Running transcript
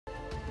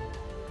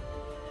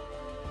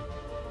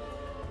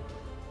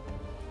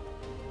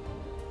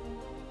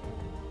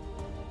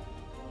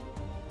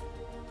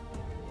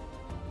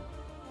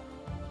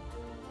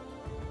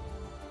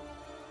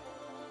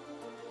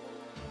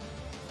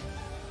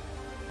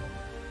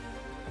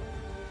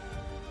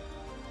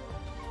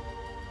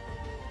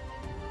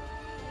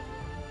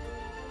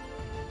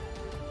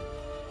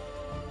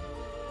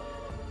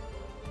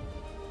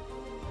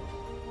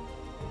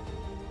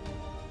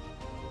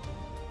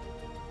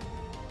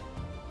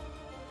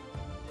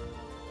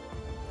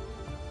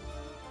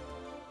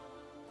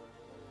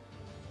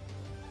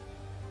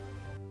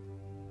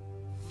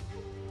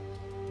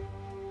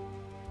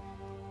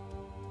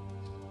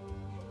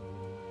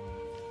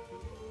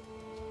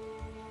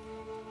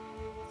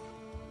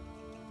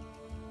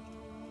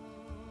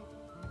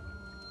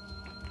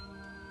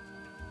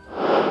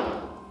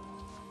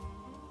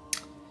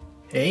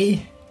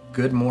Hey,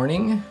 good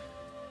morning.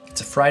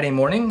 It's a Friday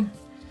morning.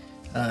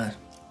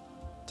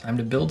 Time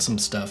to build some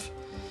stuff.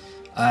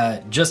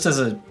 Just as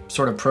a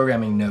sort of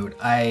programming note,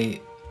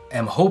 I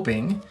am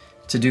hoping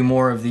to do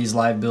more of these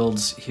live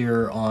builds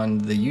here on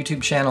the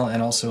YouTube channel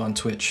and also on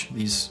Twitch.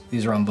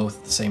 These are on both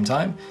at the same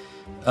time.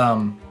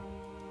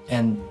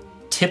 And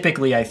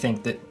typically I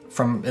think that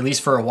from, at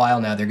least for a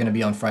while now, they're gonna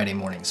be on Friday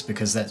mornings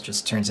because that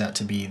just turns out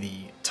to be the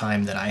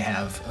time that I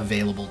have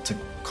available to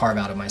carve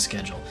out of my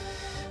schedule.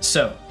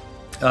 So,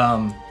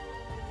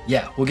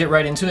 yeah, we'll get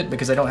right into it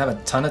because I don't have a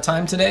ton of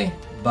time today,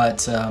 but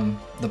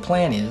the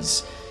plan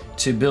is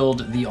to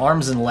build the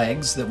arms and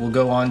legs that will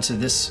go on to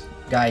this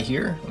guy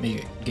here. Let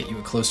me get you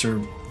a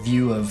closer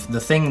view of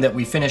the thing that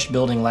we finished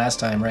building last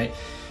time, right?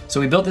 So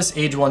we built this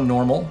AGE-1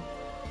 normal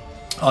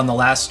on the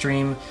last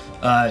stream.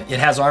 It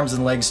has arms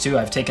and legs too.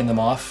 I've taken them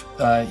off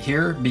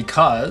here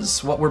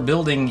because what we're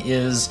building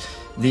is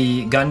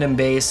the Gundam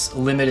Base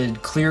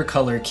limited clear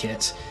color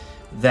kit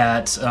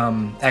that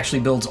actually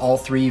builds all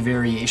three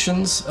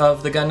variations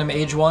of the Gundam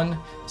AGE-1.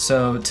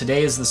 So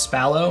today is the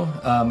Spallow,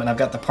 and I've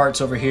got the parts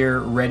over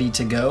here ready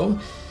to go.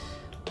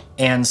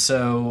 And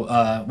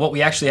so what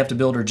we actually have to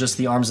build are just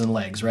the arms and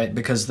legs, right?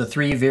 Because the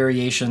three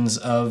variations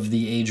of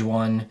the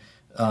AGE-1,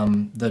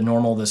 the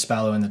normal, the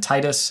Spallow, and the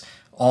Titus,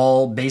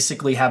 all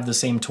basically have the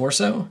same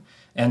torso.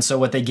 And so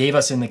what they gave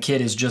us in the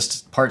kit is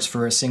just parts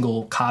for a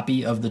single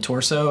copy of the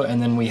torso,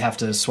 and then we have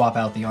to swap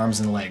out the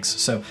arms and legs.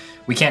 So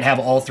we can't have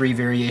all three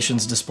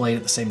variations displayed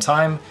at the same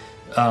time.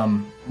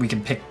 We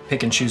can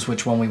pick and choose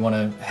which one we want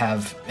to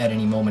have at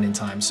any moment in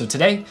time. So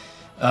today,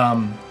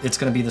 it's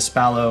going to be the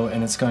Spallow,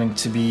 and it's going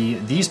to be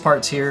these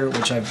parts here,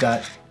 which I've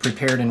got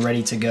prepared and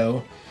ready to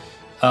go.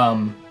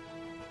 And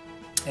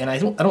I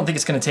don't think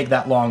it's going to take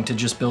that long to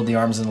just build the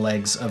arms and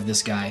legs of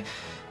this guy.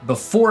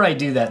 Before I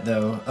do that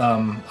though,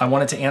 I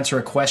wanted to answer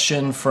a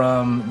question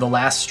from the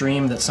last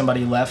stream that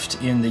somebody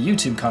left in the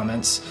YouTube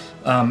comments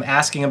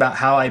asking about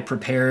how I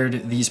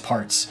prepared these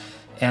parts.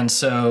 And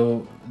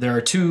so there are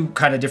two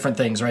kind of different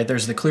things, right?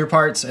 There's the clear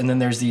parts and then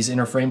there's these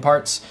inner frame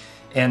parts.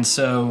 And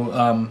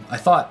so I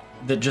thought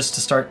that just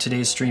to start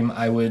today's stream,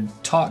 I would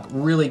talk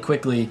really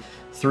quickly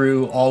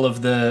through all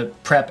of the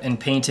prep and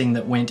painting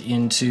that went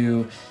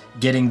into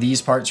getting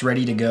these parts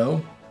ready to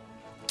go.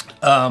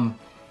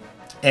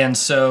 And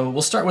so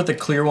we'll start with the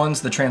clear ones,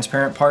 the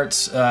transparent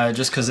parts,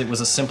 just because it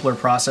was a simpler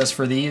process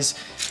for these,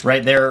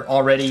 right? They're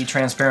already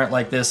transparent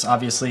like this,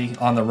 obviously,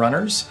 on the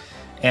runners.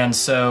 And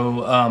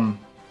so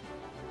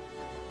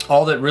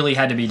all that really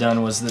had to be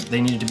done was that they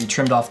needed to be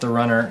trimmed off the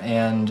runner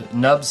and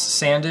nubs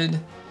sanded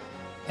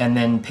and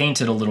then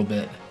painted a little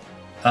bit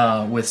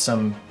with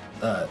some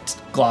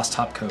gloss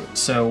top coat.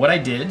 So what I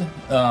did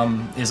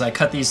is I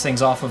cut these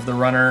things off of the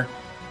runner,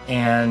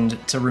 and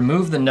to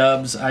remove the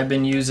nubs, I've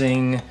been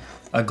using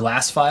a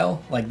glass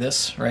file like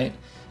this, right?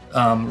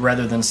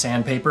 Rather than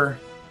sandpaper,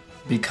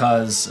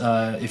 because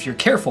if you're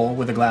careful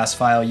with a glass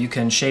file, you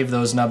can shave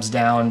those nubs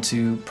down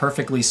to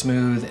perfectly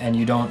smooth and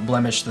you don't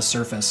blemish the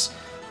surface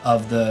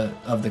of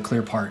the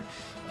clear part.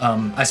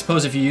 I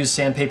suppose if you use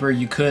sandpaper,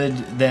 you could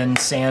then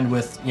sand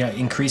with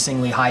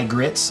increasingly high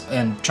grits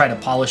and try to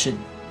polish it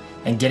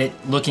and get it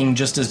looking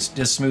just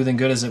as smooth and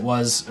good as it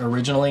was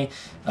originally.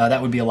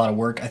 That would be a lot of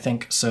work, I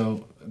think.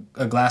 So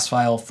a glass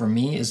file for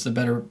me is the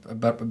better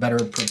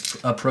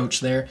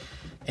approach there.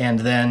 And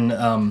then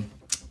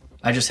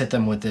I just hit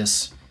them with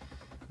this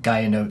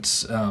Gaia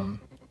Notes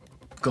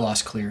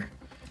gloss clear.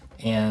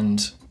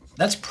 And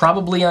that's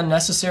probably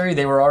unnecessary.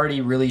 They were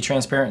already really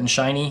transparent and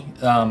shiny.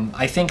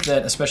 I think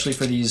that especially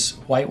for these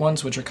white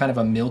ones, which are kind of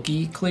a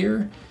milky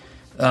clear,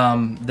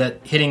 that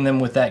hitting them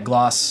with that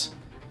gloss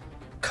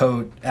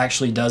coat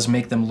actually does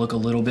make them look a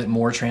little bit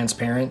more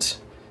transparent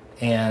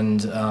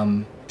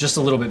and just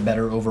a little bit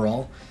better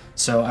overall.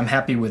 So I'm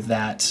happy with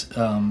that.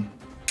 I'm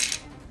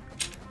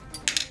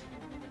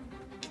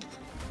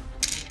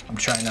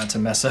trying not to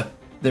mess up.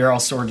 They're all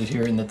sorted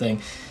here in the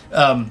thing.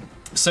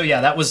 So yeah,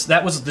 that was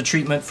the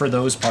treatment for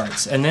those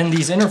parts. And then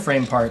these inner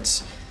frame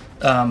parts,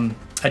 I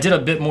did a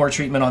bit more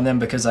treatment on them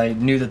because I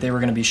knew that they were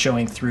going to be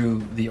showing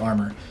through the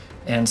armor.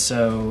 And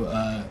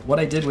so what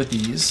I did with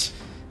these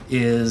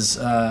is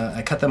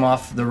I cut them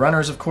off the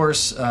runners, of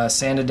course,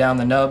 sanded down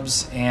the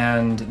nubs,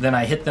 and then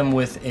I hit them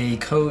with a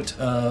coat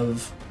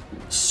of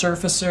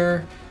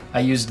Surfacer. I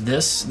used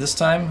this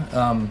time.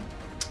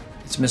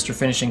 It's Mr.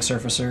 Finishing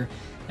Surfacer,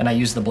 and I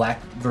used the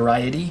black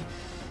variety.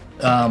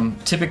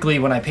 Typically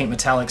when I paint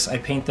metallics, I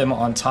paint them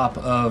on top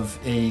of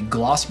a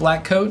gloss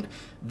black coat.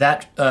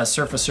 That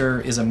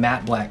Surfacer is a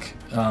matte black,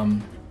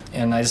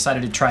 and I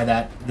decided to try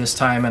that this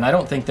time, and I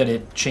don't think that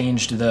it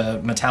changed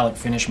the metallic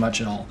finish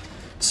much at all.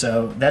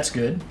 So that's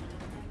good.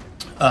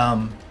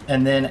 And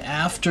then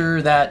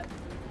after that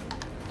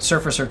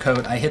Surfacer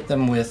coat, I hit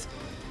them with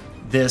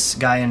this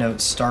Gaia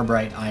Notes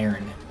Starbright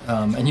Iron.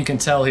 And you can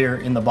tell here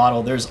in the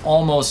bottle, there's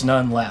almost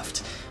none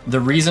left. The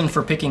reason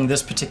for picking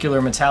this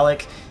particular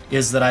metallic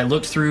is that I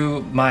looked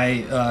through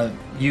my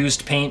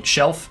used paint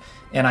shelf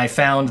and I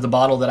found the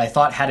bottle that I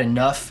thought had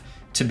enough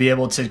to be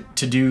able to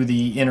do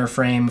the inner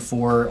frame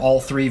for all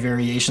three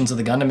variations of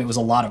the Gundam. It was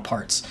a lot of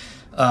parts.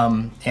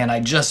 and I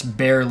just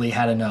barely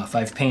had enough.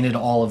 I've painted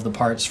all of the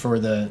parts for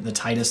the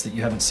Titus that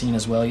you haven't seen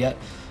as well yet.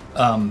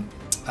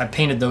 I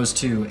painted those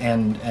too,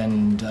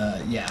 and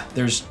yeah,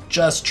 there's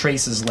just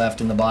traces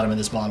left in the bottom of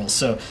this bottle,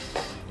 so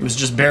it was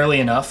just barely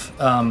enough.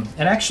 And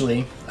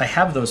actually, I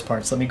have those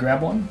parts. Let me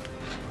grab one.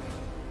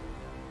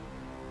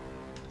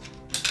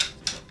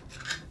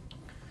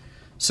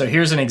 So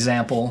here's an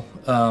example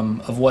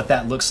of what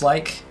that looks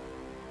like,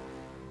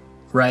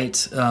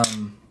 right?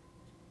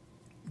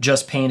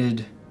 Just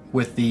painted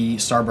with the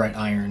Starbright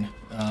iron,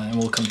 and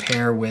we'll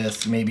compare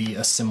with maybe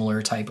a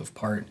similar type of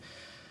part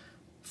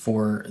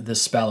for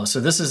this Spallow. So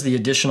this is the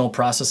additional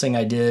processing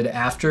I did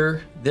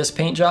after this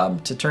paint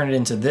job to turn it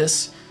into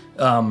this.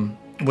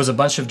 Was a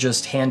bunch of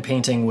just hand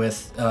painting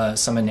with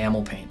some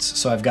enamel paints.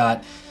 So I've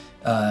got,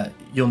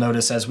 you'll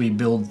notice as we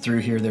build through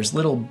here, there's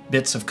little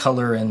bits of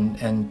color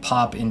and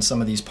pop in some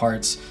of these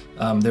parts.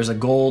 There's a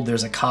gold,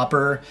 there's a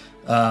copper,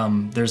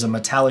 there's a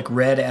metallic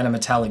red and a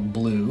metallic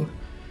blue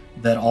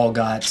that all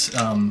got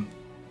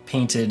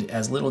painted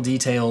as little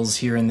details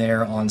here and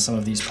there on some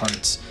of these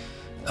parts.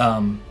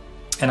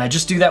 And I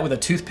just do that with a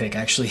toothpick,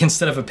 actually,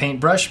 instead of a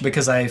paintbrush,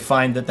 because I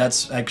find that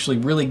that's actually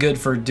really good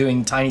for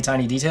doing tiny,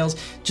 tiny details.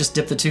 Just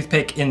dip the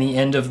toothpick in the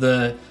end of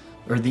the,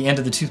 or the end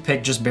of the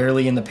toothpick just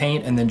barely in the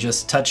paint, and then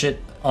just touch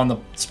it on the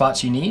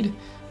spots you need.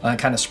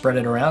 Kind of spread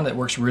it around. It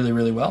works really,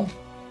 really well.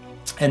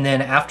 And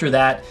then after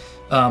that,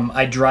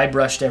 I dry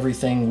brushed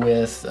everything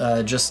with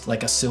just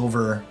like a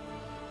silver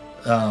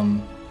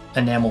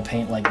enamel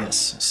paint like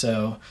this.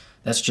 So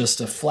that's just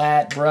a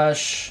flat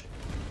brush,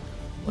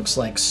 looks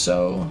like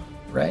so,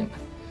 right?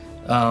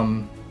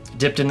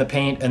 Dipped in the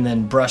paint and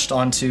then brushed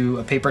onto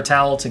a paper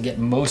towel to get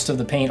most of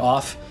the paint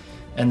off,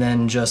 and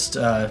then just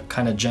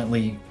kind of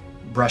gently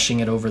brushing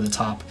it over the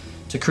top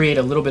to create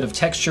a little bit of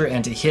texture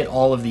and to hit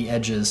all of the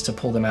edges to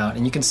pull them out.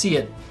 And you can see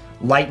it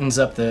lightens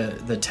up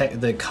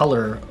the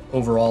color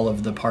overall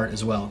of the part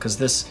as well, because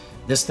this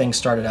thing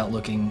started out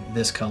looking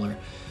this color.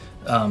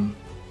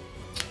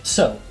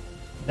 So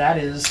that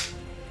is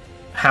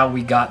how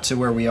we got to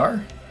where we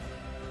are.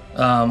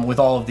 With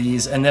all of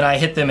these, and then I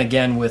hit them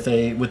again with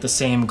the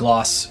same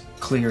gloss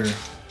clear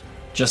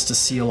just to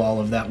seal all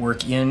of that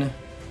work in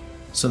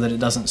so that it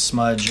doesn't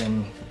smudge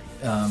and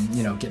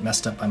you know, get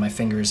messed up by my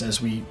fingers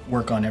as we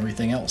work on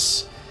everything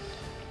else.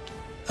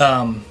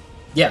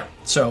 Yeah,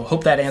 so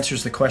hope that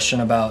answers the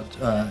question about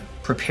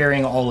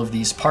preparing all of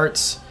these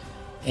parts,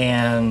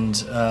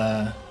 and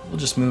we'll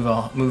just move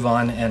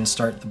on and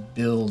start the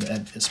build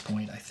at this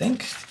point, I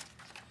think.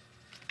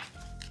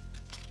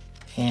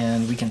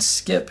 And we can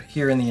skip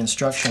here in the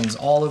instructions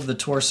all of the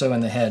torso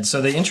and the head.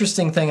 So the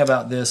interesting thing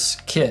about this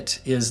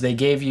kit is they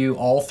gave you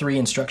all 3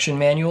 instruction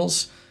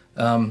manuals.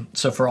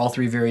 So for all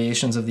 3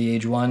 variations of the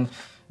AGE-1,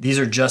 these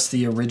are just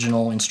the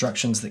original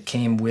instructions that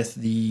came with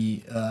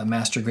the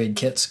master grade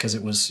kits, because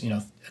it was, you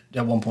know,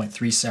 at one point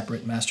 3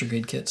 separate master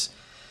grade kits.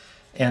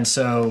 And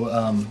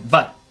so,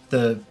 but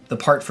the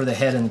part for the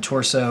head and the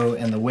torso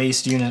and the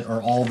waist unit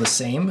are all the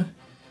same.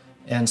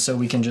 And so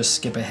we can just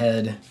skip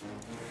ahead,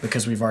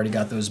 because we've already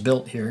got those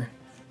built here,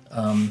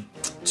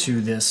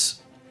 to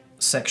this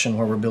section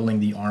where we're building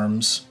the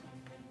arms.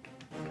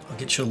 I'll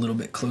get you a little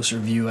bit closer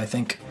view, I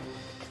think,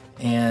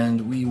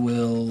 and we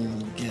will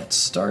get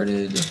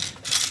started.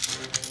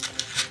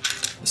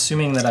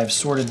 Assuming that I've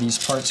sorted these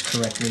parts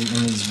correctly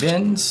in these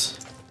bins,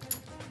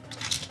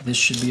 this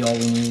should be all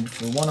we need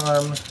for one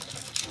arm.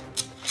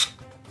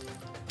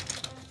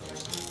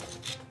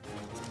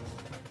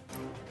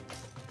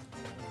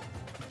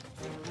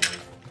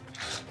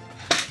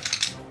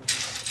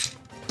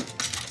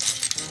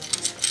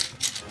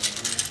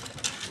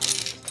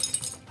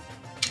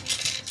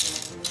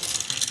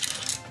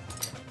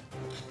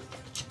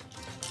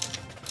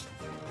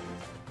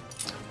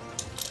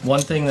 One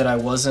thing that I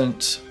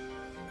wasn't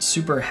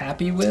super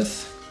happy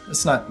with,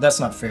 that's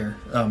not fair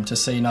to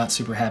say not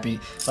super happy.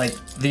 Like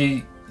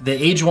the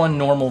AGE-1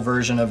 normal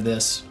version of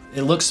this,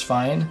 it looks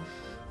fine.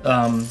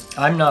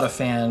 I'm not a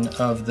fan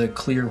of the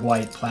clear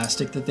white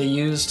plastic that they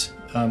used,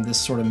 this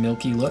sort of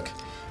milky look.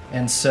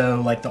 And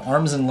so like the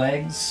arms and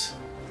legs,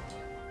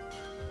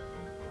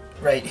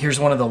 right, here's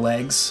one of the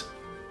legs.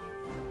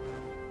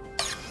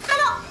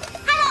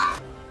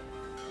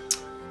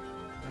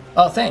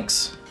 Oh,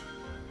 thanks.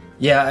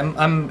 Yeah,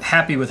 I'm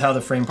happy with how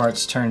the frame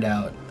parts turned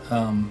out.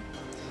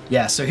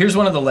 Yeah, so here's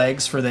one of the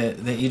legs for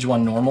the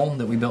AGE-1 normal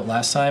that we built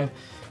last time.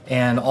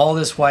 And all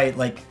this white,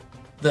 like,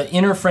 the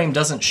inner frame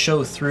doesn't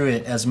show through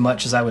it as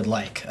much as I would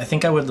like. I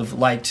think I would have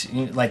liked,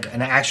 like,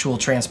 an actual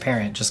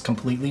transparent, just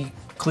completely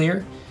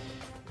clear.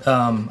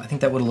 I think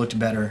that would have looked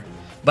better.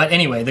 But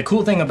anyway, the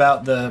cool thing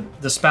about the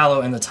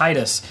Spallow and the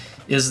Titus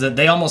is that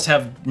they almost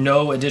have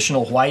no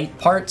additional white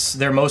parts.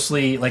 They're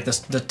mostly, like,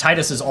 the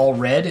Titus is all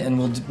red, and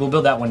we'll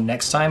build that one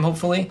next time,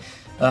 hopefully.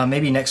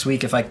 Maybe next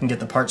week if I can get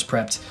the parts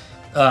prepped.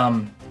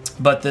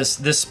 But this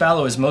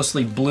Spallow is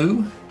mostly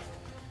blue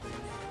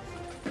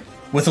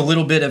with a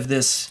little bit of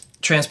this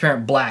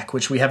transparent black,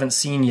 which we haven't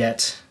seen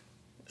yet.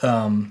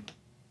 And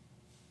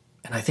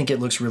I think it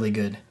looks really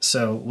good.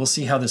 So we'll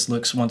see how this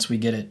looks once we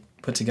get it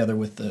put together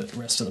with the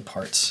rest of the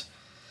parts.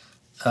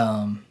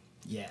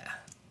 Yeah.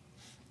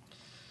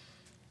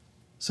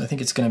 So I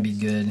think it's going to be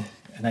good.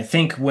 And I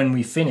think when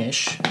we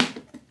finish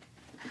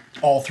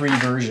all 3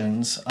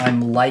 versions,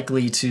 I'm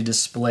likely to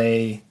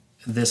display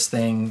this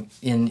thing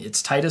in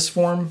its tightest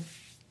form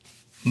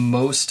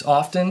most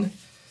often.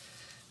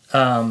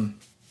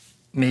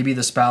 Maybe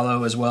the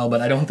Spallow as well,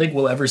 but I don't think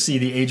we'll ever see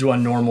the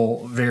AGE-1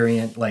 normal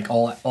variant like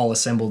all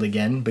assembled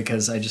again,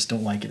 because I just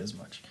don't like it as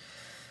much.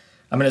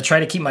 I'm going to try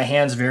to keep my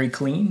hands very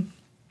clean.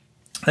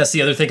 That's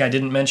the other thing I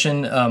didn't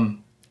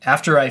mention.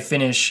 After I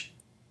finish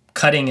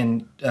cutting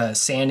and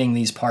sanding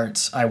these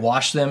parts, I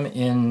wash them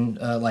in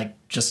like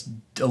just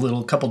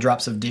a couple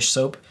drops of dish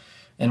soap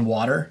and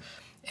water.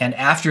 And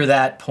after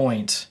that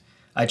point,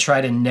 I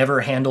try to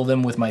never handle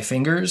them with my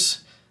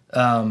fingers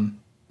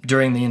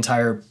during the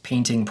entire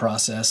painting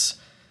process.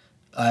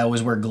 I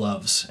always wear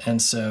gloves. And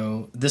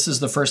so this is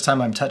the first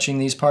time I'm touching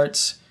these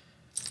parts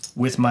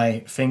with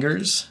my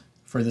fingers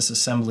for this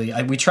assembly.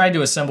 We tried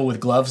to assemble with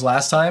gloves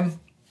last time,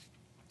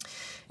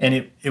 and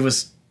it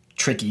was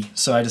tricky.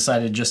 So I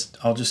decided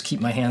I'll just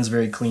keep my hands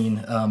very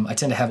clean. I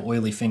tend to have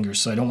oily fingers,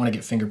 so I don't want to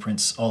get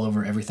fingerprints all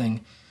over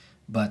everything.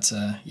 But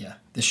yeah,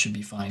 this should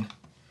be fine.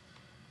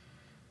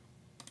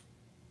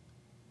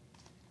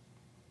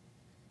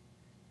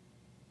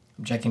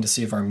 I'm checking to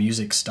see if our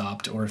music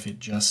stopped or if it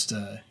just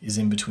is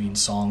in between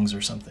songs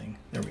or something.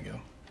 There we go.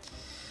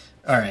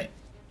 All right.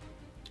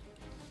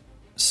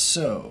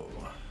 So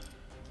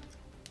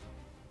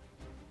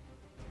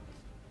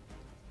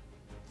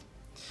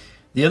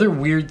the other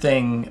weird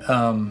thing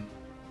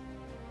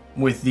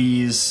with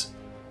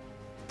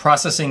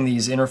processing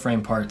these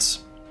interframe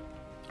parts,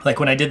 like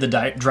when I did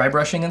the dry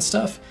brushing and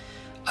stuff,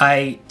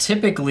 I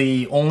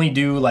typically only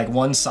do like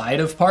one side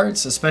of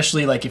parts,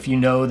 especially like if you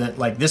know that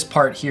like this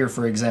part here,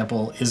 for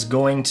example, is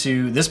going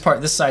to, this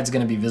side's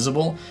going to be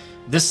visible.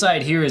 This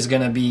side here is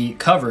going to be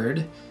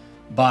covered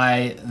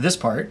by this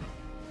part.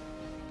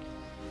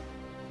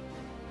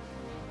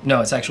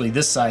 No, it's actually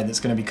this side that's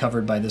going to be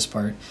covered by this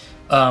part.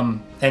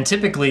 And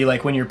typically,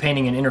 like when you're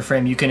painting an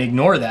interframe, you can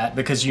ignore that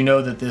because you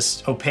know that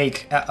this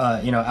opaque,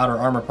 outer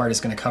armor part is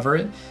going to cover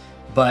it.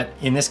 But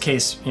in this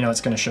case,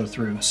 it's going to show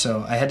through.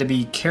 So I had to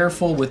be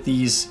careful with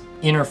these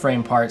inner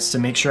frame parts to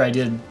make sure I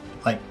did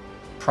like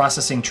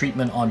processing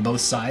treatment on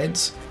both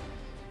sides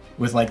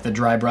with like the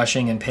dry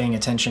brushing and paying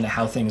attention to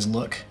how things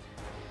look,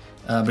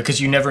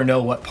 because you never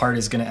know what part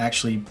is going to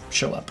actually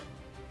show up.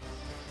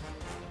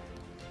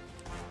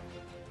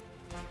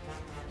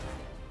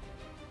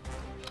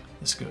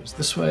 This goes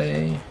this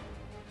way.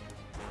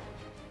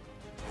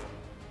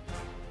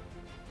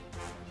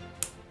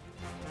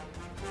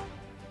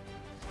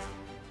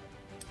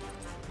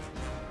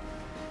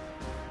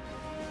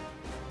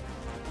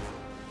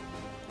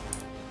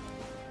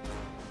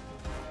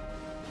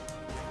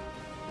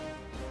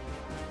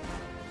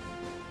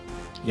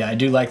 Yeah, I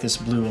do like this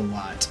blue a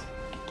lot.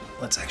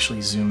 Let's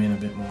actually zoom in a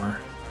bit more.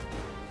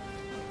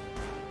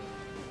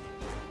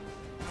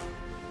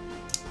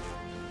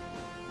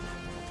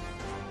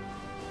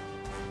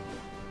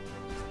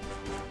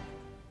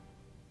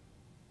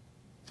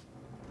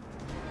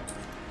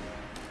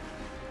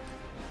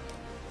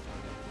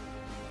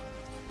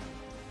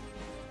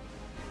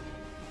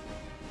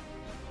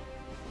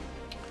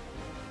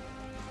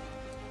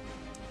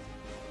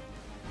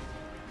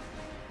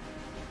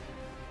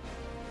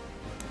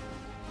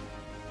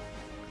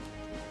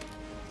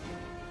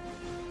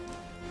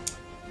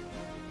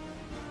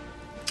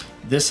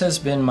 This has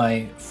been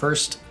my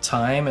first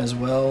time as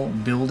well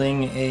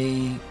building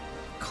a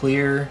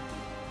clear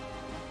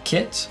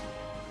kit.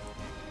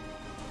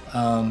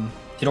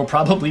 It'll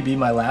probably be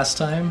my last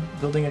time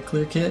building a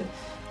clear kit.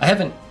 I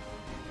haven't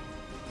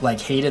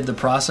like hated the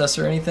process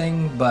or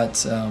anything,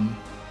 but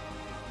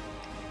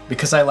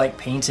because I like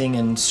painting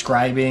and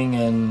scribing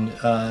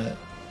and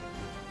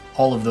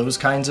all of those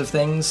kinds of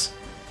things,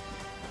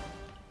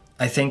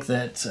 I think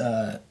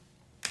that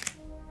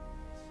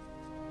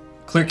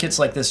clear kits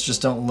like this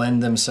just don't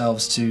lend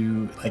themselves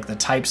to like the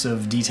types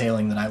of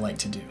detailing that I like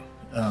to do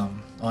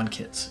on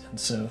kits. And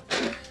so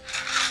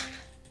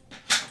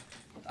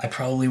I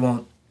probably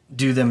won't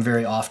do them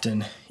very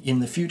often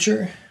in the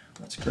future.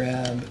 Let's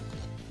grab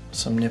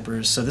some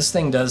nippers. So this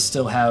thing does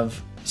still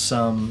have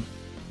some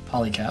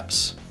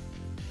polycaps,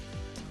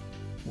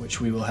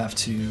 which we will have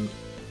to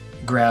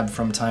grab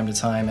from time to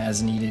time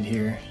as needed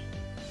here.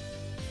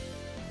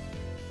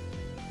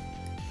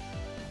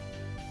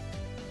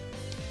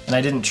 And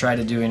I didn't try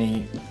to do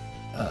any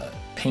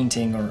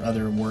painting or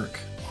other work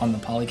on the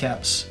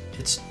polycaps.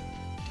 It's,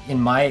 in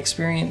my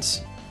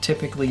experience,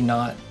 typically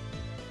not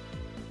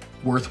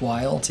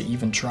worthwhile to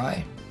even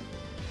try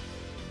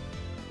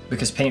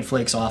because paint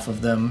flakes off of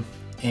them,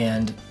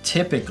 and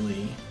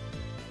typically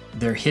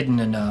they're hidden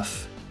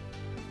enough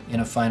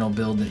in a final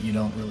build that you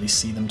don't really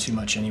see them too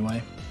much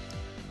anyway.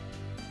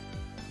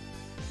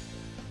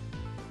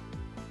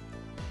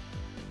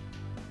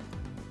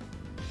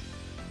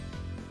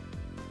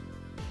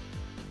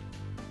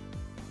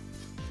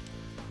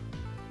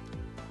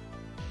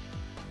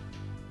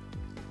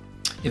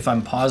 if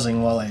I'm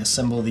pausing while I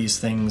assemble these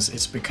things,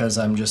 it's because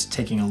I'm just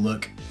taking a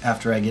look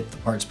after I get the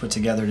parts put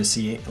together to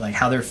see like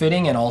how they're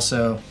fitting and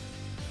also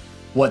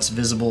what's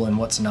visible and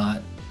what's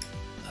not.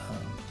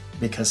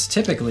 Because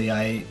typically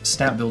I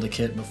snap build a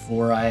kit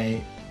before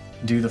I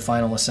do the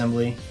final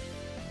assembly.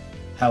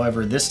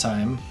 However, this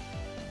time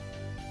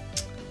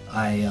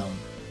I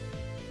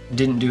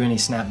didn't do any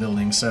snap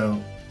building,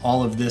 so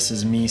all of this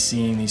is me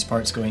seeing these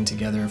parts going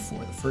together for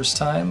the first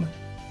time.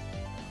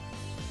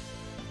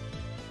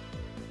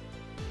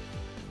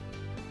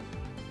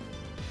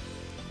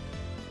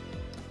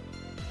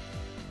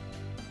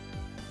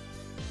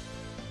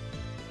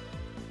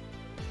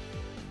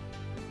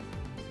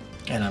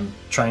 And I'm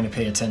trying to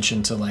pay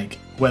attention to like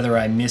whether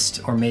I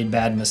missed or made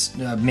bad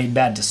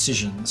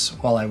decisions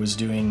while I was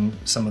doing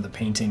some of the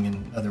painting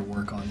and other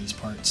work on these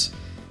parts,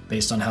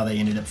 based on how they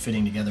ended up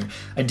fitting together.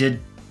 I did,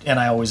 and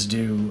I always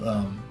do,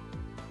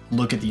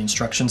 look at the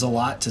instructions a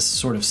lot to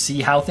sort of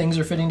see how things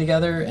are fitting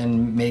together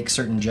and make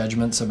certain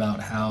judgments about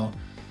how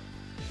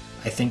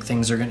I think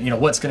things are gonna,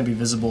 what's gonna be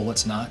visible,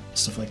 what's not,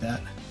 stuff like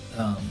that.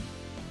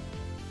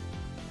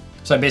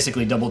 So I'm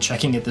basically double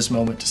checking at this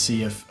moment to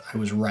see if I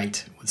was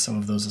right with some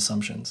of those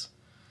assumptions.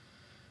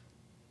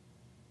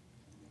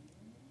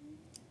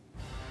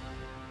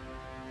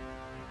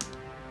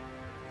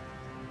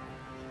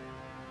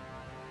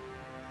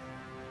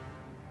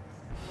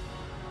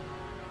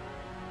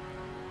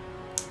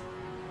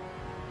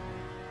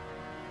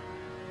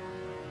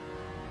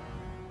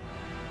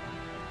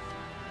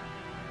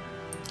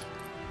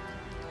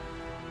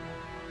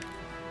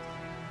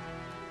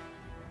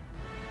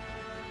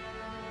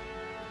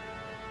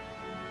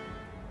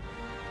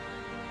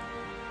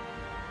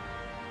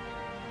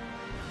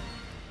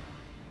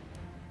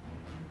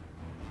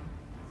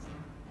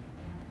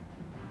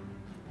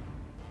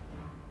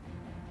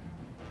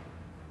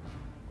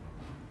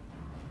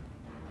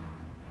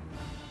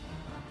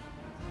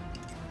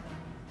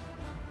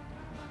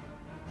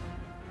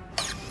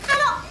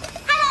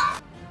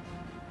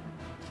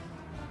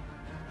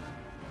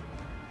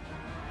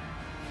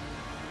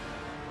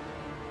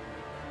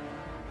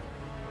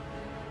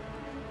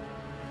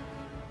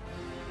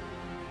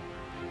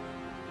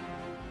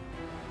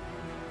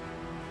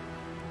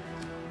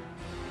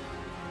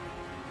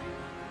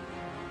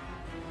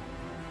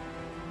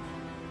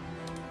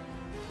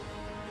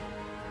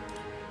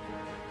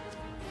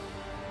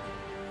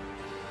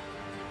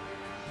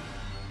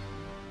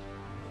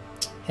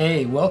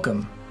 Hey,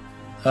 welcome.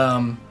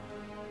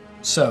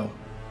 So,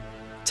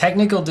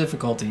 technical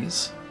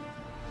difficulties.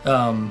 We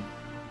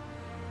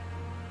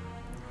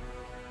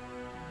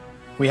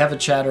have a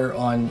chatter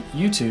on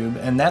YouTube,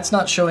 and that's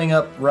not showing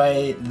up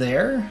right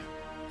there.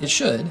 It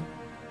should.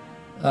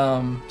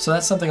 So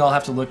that's something I'll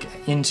have to look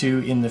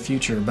into in the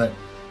future. But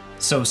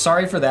so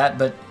sorry for that.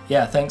 But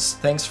yeah,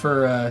 thanks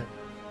for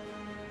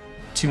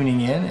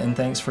tuning in, and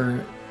thanks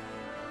for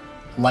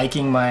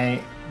liking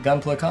my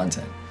Gunpla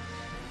content.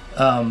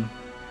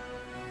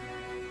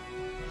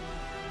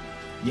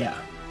 Yeah.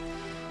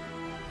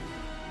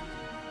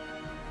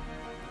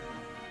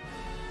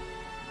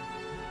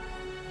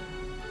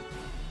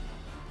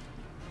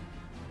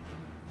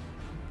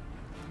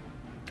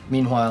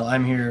 Meanwhile,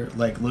 I'm here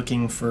like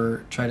looking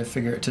for try to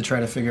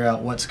figure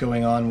out what's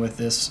going on with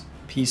this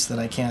piece that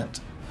I can't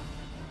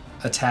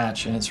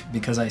attach, and it's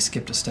because I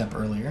skipped a step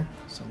earlier.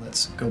 So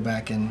let's go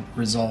back and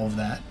resolve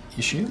that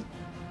issue.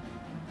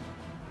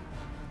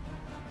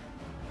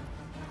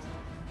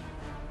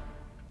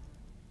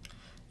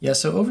 Yeah,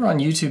 so over on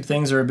YouTube,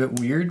 things are a bit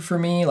weird for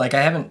me. Like,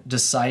 I haven't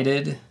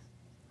decided.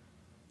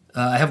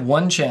 I have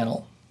one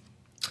channel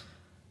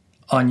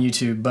on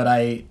YouTube, but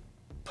I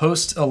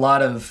post a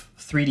lot of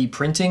 3D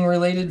printing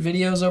related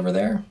videos over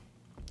there.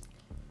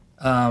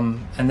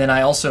 And then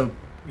I also,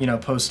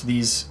 post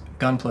these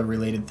Gunpla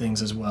related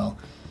things as well.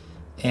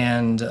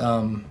 And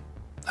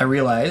I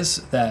realize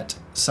that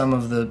some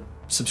of the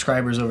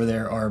subscribers over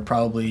there are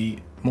probably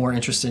more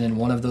interested in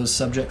one of those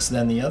subjects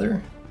than the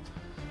other.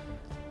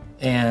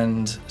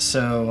 And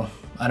so,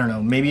 I don't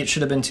know, maybe it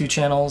should have been 2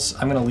 channels.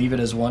 I'm gonna leave it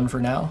as 1 for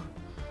now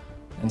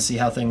and see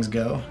how things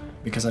go,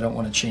 because I don't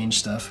want to change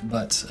stuff.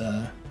 But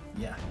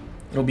yeah,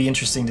 it'll be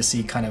interesting to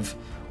see kind of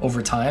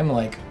over time,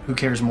 like who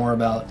cares more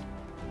about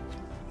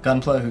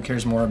Gunpla, who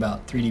cares more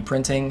about 3D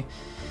printing.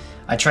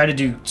 I try to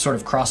do sort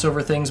of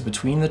crossover things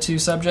between the 2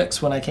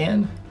 subjects when I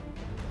can,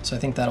 so I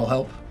think that'll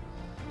help.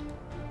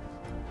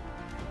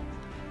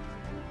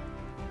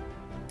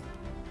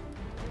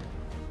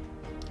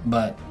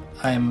 But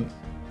I'm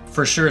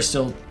for sure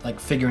still like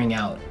figuring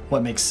out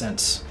what makes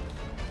sense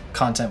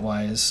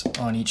content-wise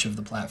on each of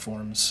the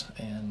platforms,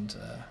 and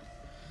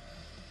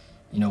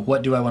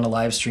what do I want to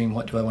live stream,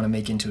 what do I want to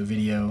make into a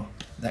video,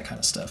 that kind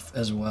of stuff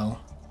as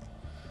well.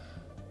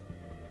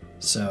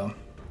 So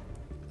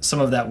some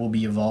of that will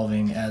be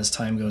evolving as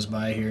time goes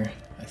by here,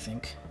 I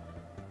think.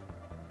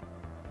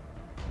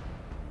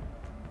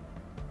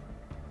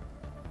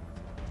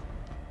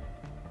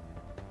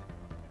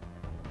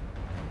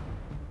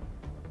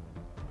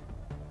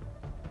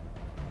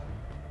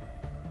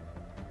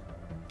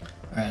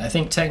 All right, I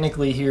think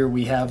technically here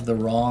we have the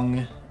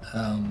wrong,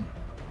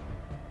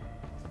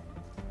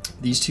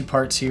 these two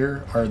parts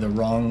here are the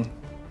wrong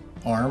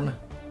arm.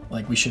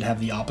 Like we should have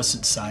the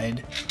opposite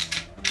side.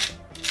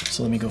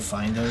 So let me go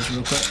find those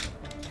real quick.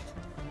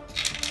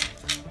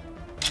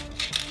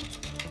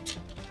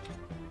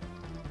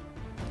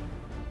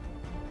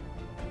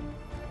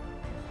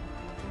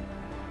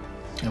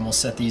 And we'll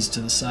set these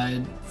to the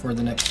side for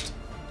the next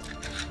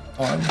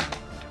arm.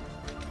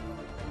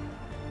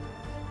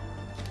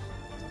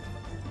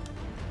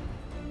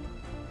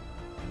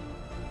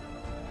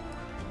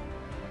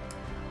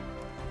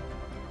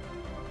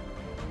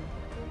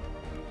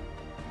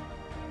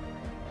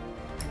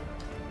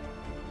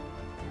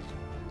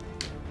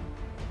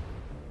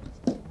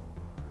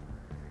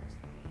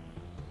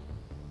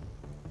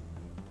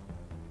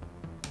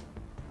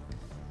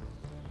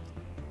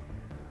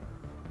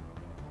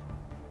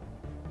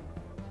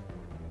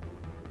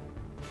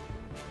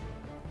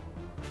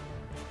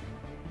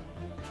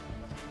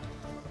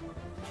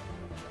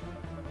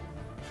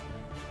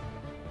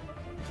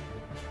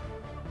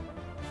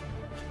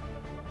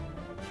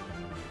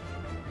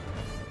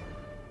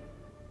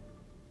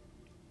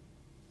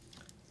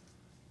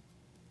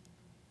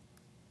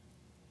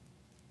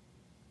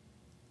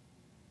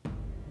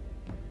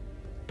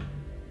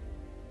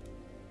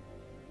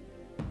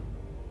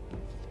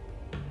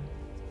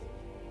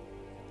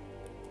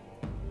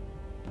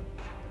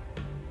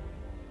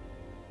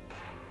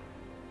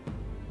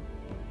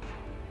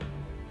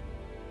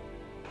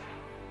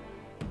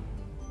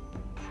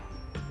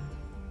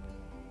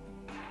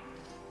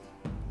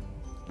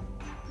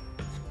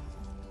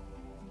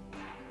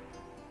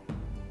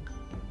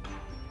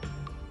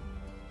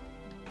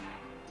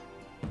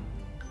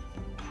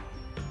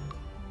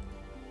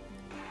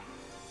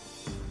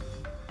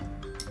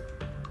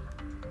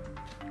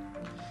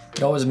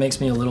 It always makes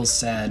me a little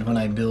sad when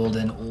I build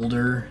an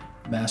older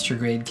master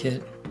grade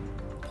kit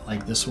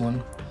like this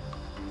one.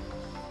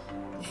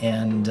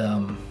 And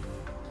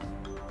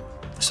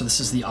so this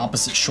is the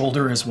opposite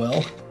shoulder as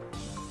well.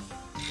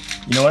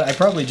 You know what? I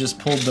probably just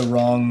pulled the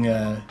wrong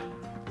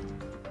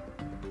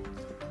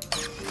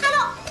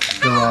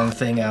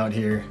thing out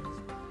here.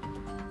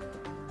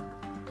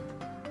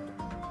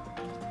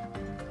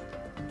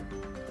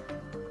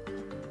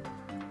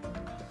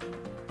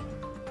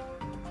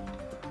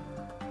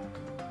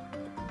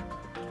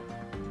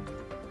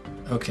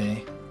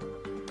 Okay.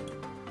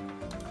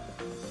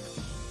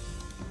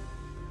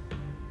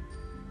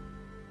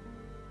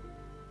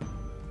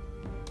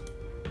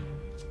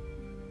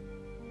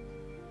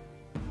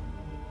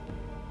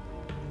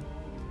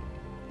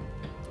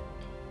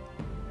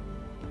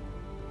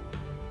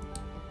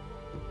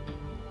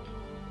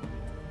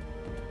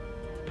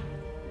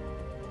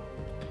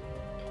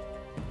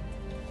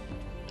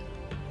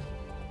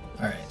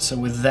 All right, so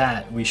with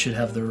that, we should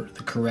have the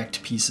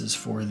correct pieces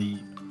for the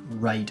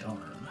right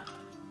arm.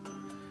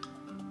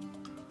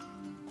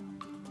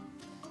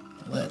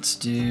 Let's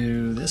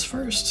do this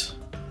first.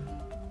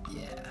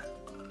 Yeah.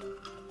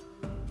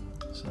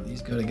 So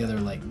these go together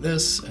like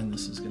this, and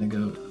this is gonna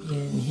go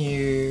in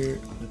here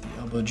with the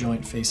elbow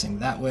joint facing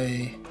that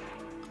way.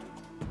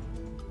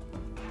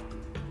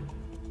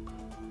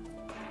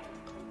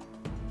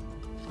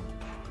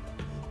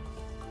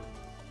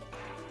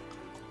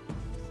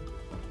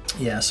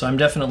 Yeah, so I'm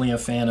definitely a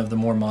fan of the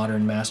more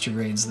modern master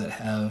grades that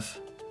have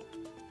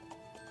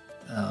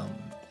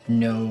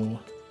no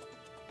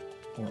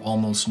or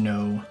almost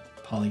no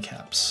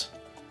polycaps.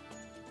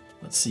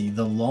 Let's see,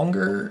 the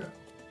longer,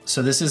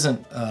 so this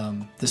isn't,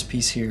 this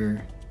piece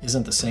here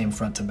isn't the same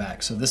front to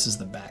back, so this is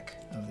the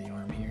back of the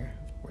arm here,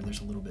 where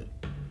there's a little bit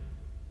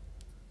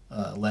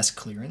less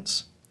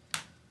clearance.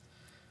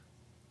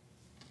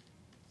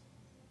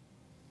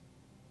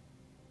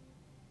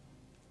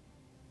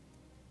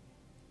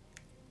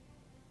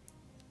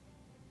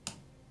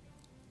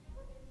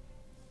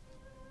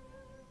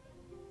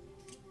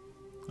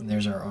 And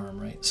there's our arm,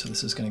 right? So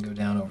this is going to go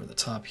down over the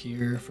top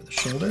here for the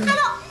shoulder.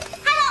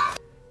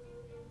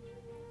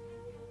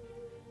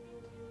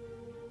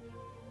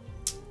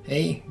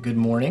 Hey, good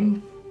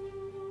morning.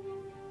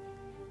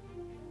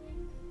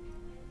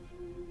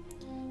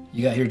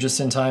 You got here just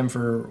in time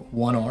for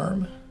one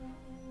arm.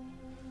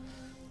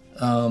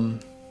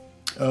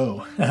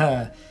 Oh,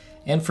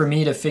 and for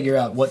me to figure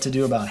out what to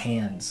do about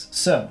hands.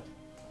 So,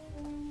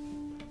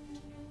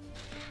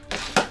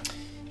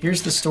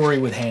 here's the story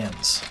with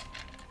hands.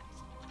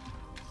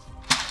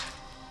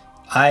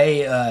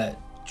 I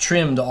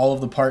trimmed all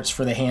of the parts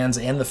for the hands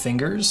and the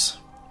fingers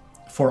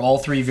for all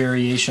three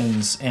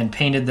variations and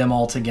painted them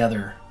all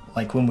together,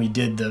 like when we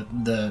did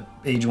the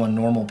AGE-1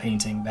 normal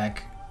painting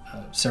back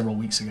several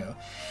weeks ago.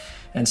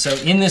 And so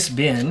in this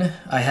bin,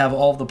 I have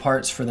all of the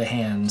parts for the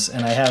hands,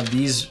 and I have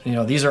these, you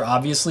know, these are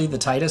obviously the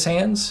tightest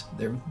hands.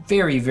 They're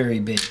very, very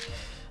big.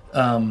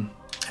 And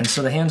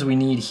so the hands we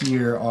need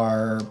here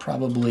are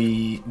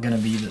probably gonna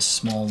be the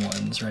small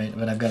ones, right?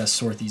 But I've got to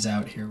sort these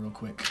out here real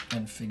quick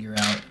and figure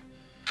out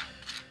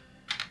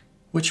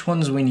which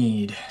ones we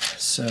need.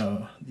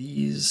 So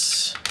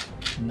these,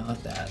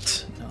 not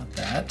that, not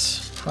that.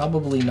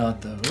 Probably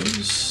not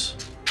those.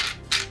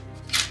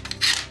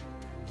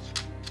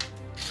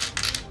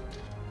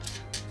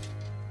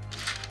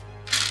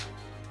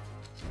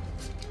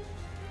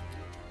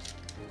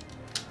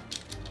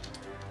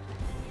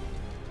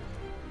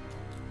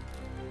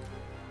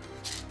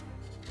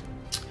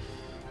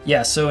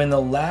 Yeah, so in the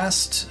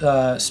last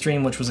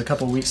stream, which was a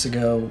couple weeks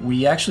ago,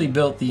 we actually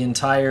built the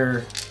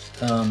entire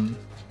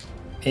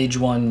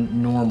AGE-1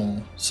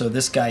 normal. So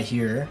this guy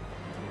here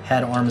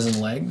had arms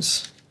and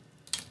legs,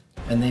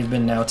 and they've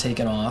been now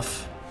taken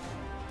off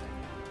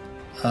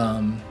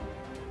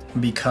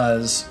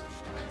because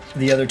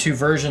the other two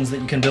versions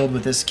that you can build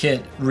with this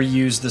kit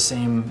reuse the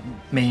same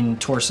main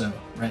torso,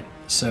 right?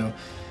 So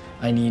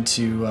I need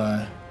to,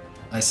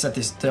 I set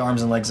the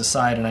arms and legs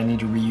aside, and I need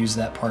to reuse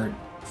that part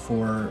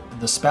for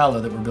the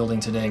Spallow that we're building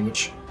today,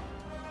 which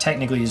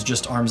technically is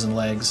just arms and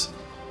legs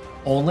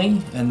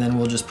only, and then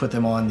we'll just put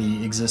them on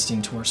the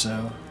existing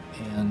torso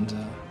and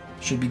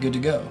should be good to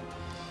go.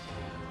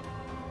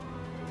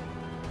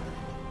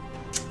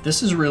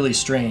 This is really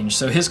strange.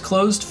 So his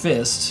closed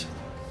fist,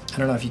 I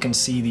don't know if you can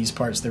see these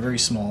parts, they're very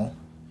small.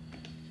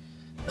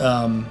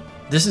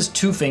 This is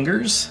 2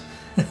 fingers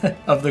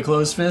of the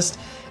closed fist,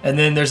 and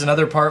then there's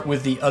another part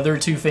with the other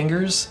 2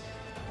 fingers.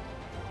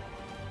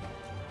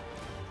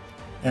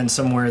 And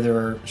somewhere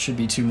there should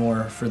be 2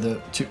 more for the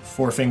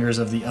 4 fingers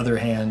of the other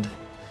hand.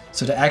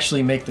 So to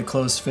actually make the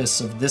closed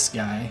fists of this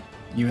guy,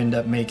 you end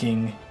up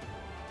making,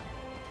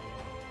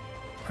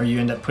 or you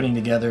end up putting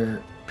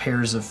together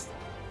pairs of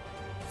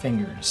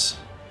fingers.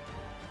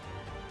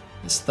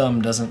 This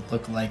thumb doesn't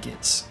look like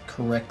it's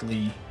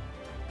correctly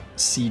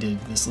seated,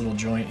 this little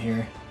joint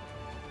here.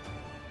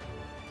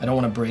 I don't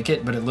want to break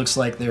it, but it looks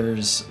like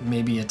there's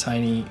maybe a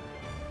tiny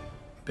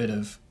bit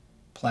of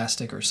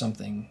plastic or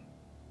something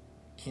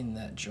in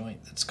that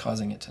joint that's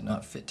causing it to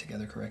not fit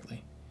together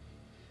correctly.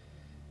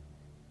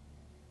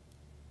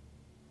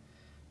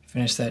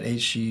 Finish that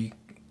HG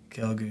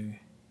Gelgu.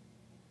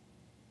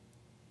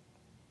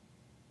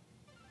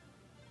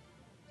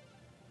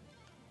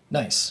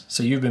 Nice.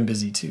 So you've been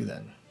busy too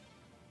then.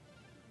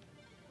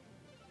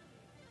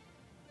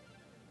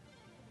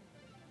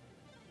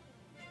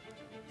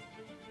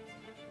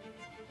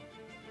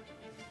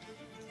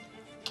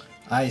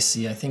 I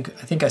see. I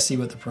think I see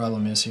what the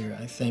problem is here.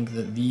 I think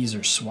that these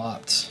are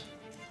swapped.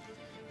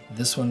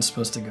 This one's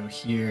supposed to go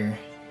here.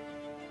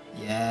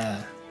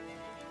 Yeah.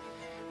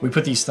 We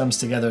put these thumbs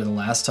together the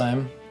last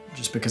time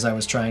just because I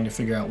was trying to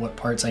figure out what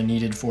parts I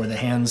needed for the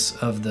hands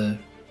of the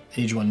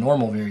AGE-1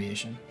 normal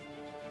variation.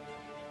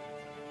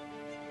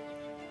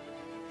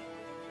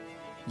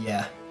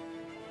 Yeah.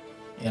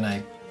 And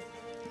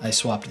I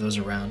swapped those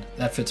around.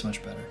 That fits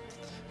much better.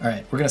 All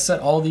right, we're gonna set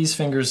all these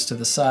fingers to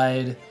the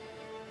side.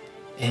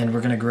 And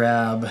we're gonna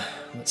grab,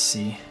 let's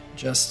see,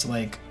 just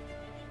like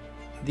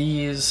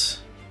these.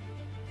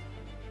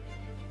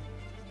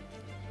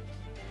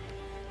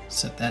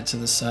 Set that to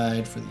the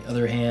side for the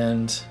other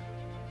hand.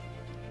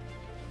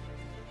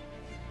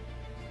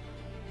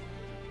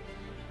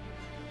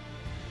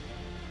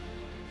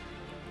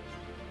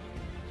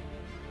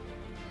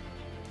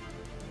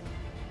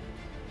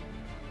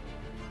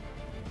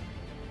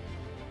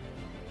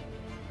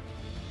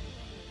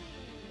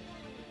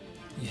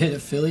 You hit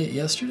affiliate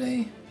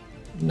yesterday?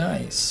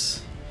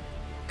 Nice.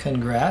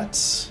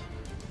 Congrats.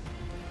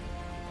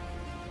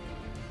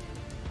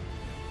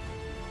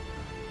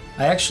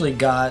 I actually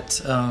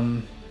got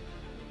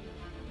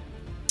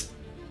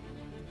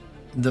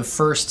the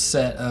first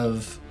set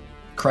of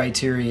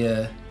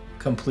criteria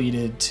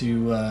completed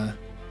to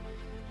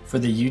for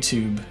the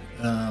YouTube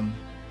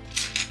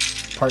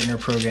partner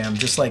program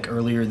just like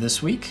earlier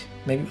this week.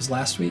 Maybe it was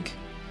last week.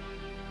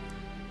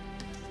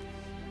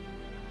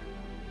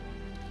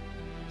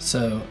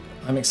 So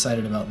I'm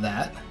excited about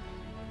that.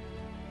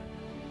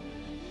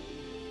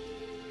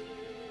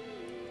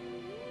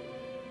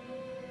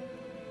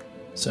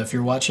 So if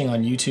you're watching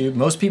on YouTube,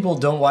 most people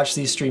don't watch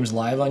these streams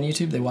live on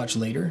YouTube, they watch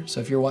later.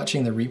 So if you're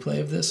watching the replay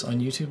of this on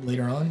YouTube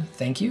later on,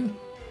 thank you.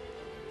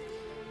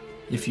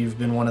 If you've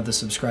been one of the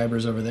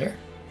subscribers over there.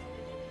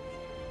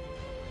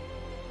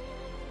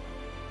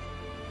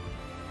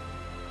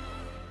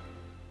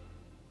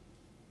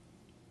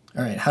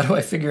 All right, how do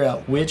I figure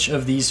out which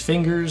of these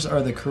fingers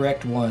are the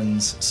correct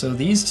ones? So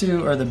these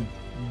two are the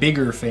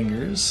bigger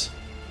fingers.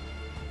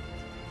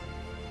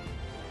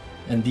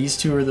 And these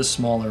two are the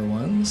smaller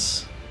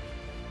ones.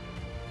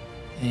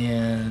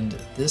 And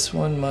this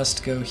one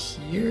must go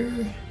here.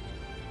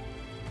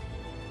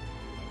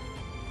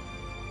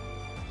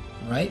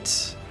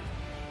 Right?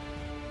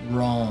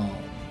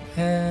 Wrong.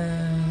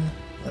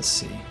 Let's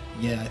see.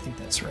 Yeah, I think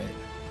that's right,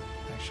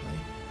 actually.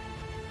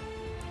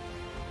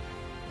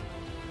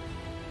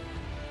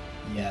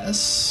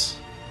 Yes.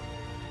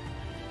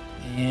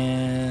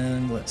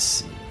 And let's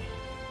see.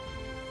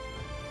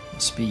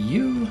 Must be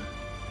you.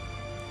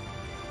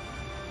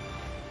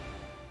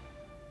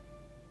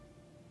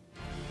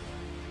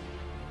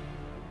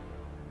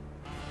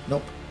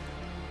 Nope.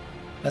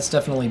 That's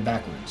definitely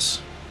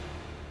backwards.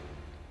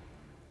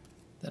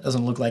 That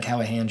doesn't look like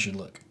how a hand should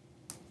look.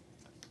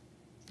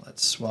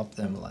 let's swap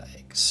them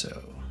like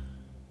so.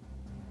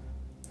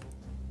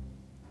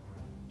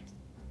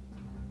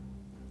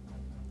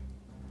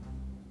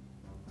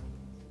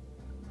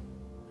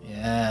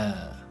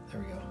 Yeah,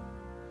 there we go.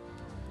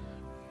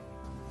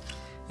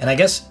 And I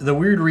guess the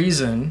weird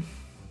reason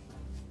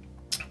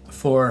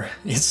for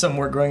it's some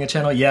work growing a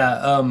channel,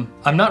 yeah,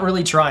 I'm not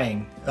really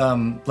trying.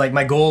 Like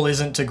my goal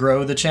isn't to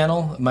grow the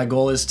channel. My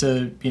goal is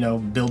to, you know,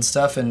 build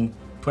stuff and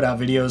put out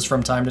videos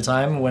from time to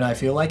time when I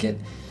feel like it.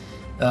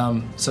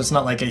 So it's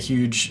not like a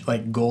huge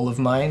like goal of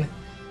mine,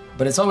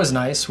 but it's always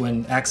nice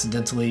when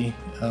accidentally,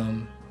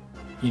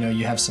 you know,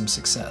 you have some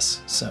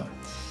success. So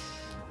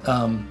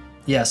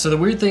yeah, so the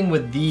weird thing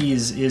with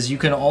these is you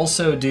can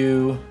also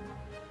do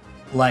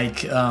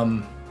like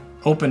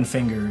open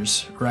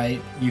fingers,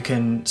 right? You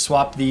can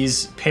swap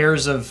these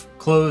pairs of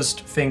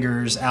closed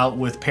fingers out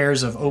with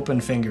pairs of open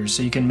fingers,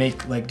 so you can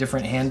make like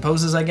different hand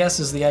poses, I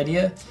guess is the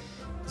idea.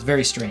 It's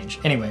very strange.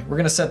 Anyway, we're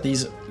gonna set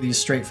these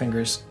straight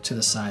fingers to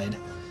the side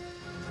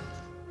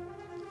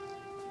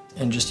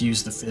and just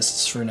use the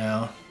fists for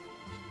now.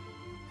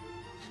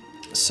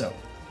 So,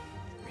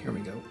 here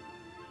we go.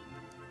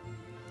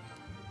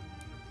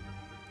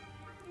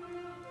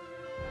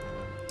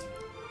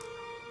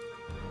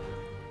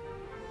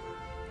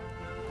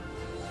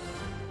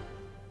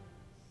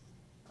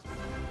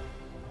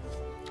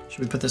 Should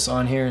we put this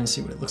on here and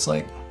see what it looks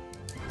like?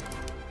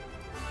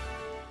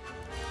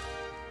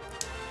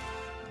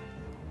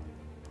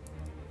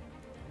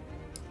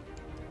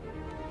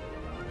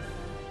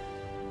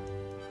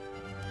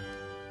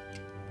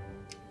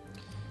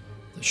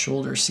 The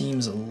shoulder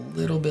seems a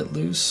little bit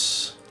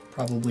loose,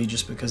 probably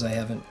just because I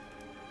haven't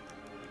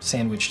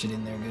sandwiched it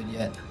in there good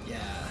yet. Yeah,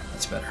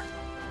 that's better.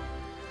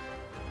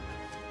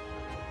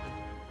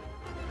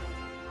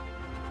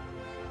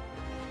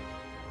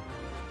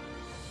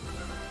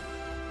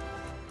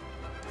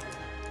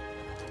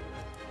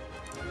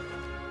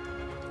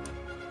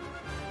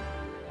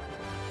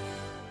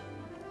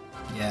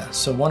 Yeah,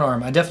 so one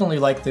arm. I definitely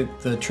like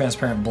the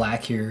transparent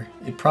black here.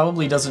 It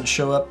probably doesn't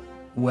show up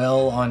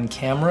well on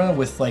camera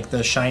with like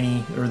the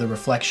shiny or the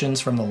reflections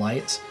from the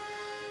lights,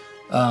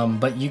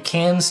 but you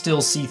can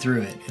still see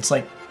through it. It's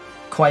like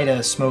quite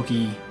a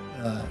smoky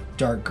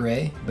dark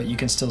gray, but you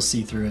can still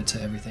see through it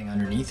to everything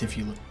underneath if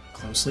you look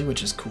closely,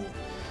 which is cool.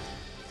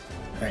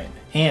 All right,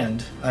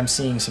 and I'm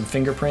seeing some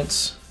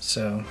fingerprints,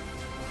 so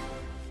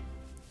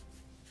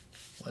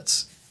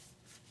let's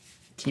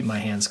keep my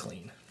hands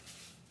clean.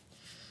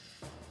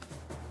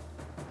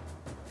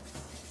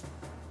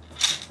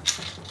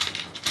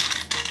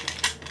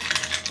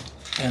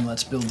 And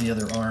let's build the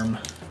other arm.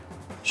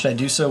 Should I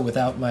do so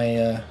without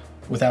my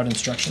without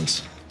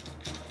instructions?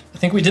 I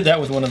think we did that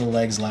with one of the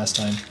legs last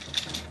time.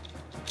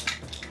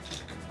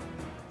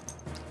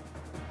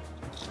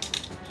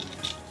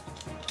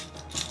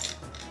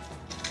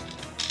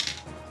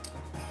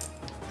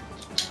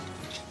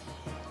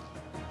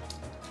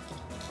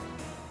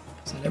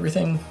 Is that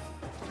everything?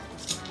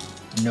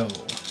 No.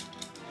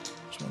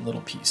 Just one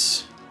little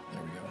piece.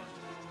 There we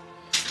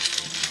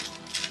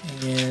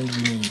go. And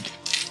we need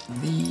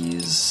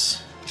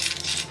these.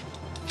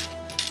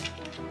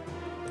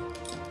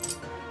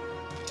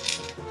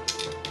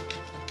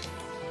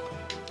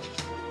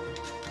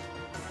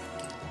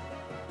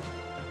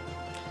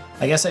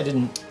 I guess I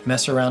didn't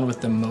mess around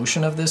with the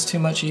motion of this too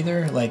much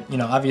either. Like, you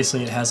know,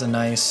 obviously it has a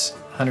nice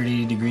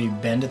 180-degree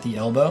bend at the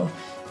elbow,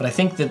 but I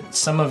think that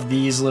some of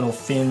these little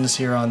fins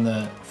here on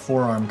the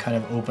forearm kind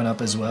of open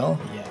up as well.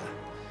 Yeah.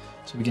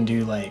 So we can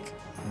do like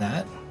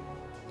that,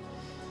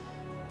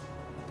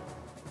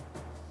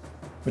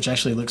 which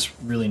actually looks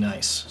really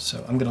nice.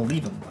 So I'm gonna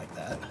leave him like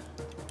that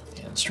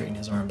and straighten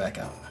his arm back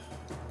out.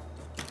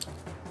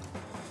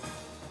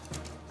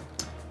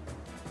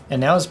 And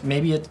now is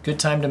maybe a good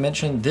time to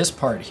mention this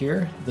part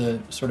here,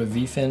 the sort of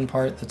V-fin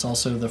part that's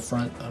also the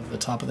front of the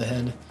top of the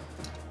head,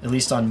 at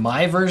least on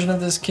my version of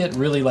this kit,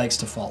 really likes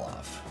to fall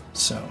off.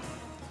 So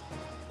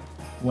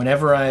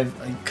whenever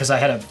because I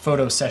had a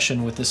photo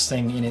session with this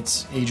thing in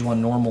its AGE-1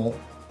 normal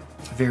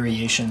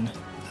variation,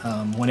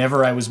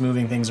 whenever I was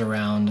moving things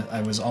around,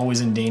 I was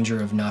always in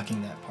danger of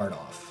knocking that part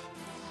off,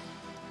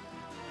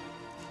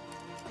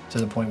 to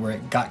the point where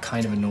it got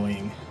kind of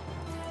annoying.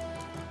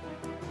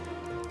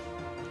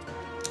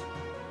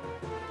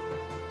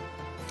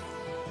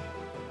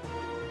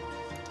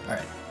 All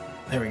right,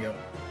 there we go.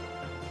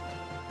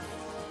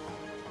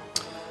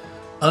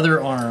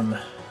 Other arm.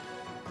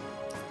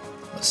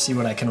 Let's see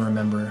what I can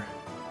remember.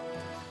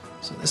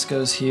 So this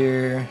goes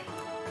here.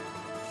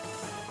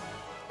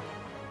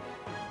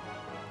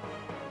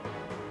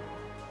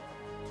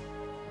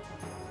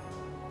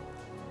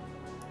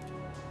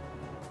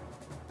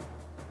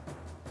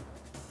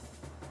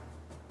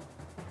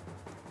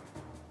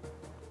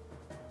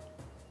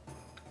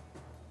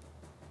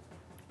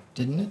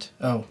 Didn't it?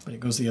 Oh, but it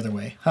goes the other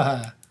way.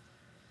 Haha.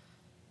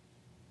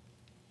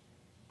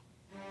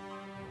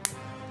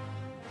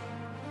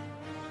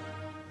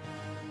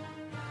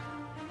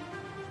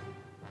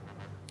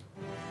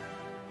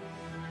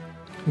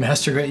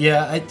 Master grade,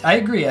 yeah, I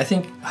agree. I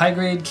think high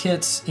grade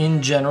kits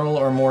in general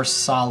are more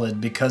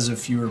solid because of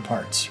fewer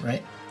parts,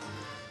 right?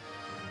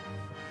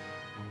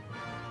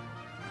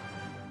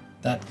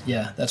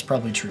 Yeah, that's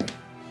probably true.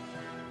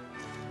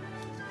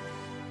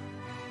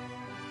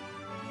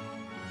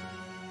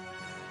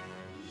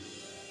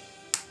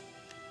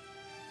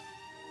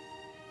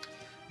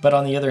 But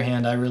on the other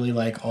hand, I really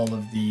like all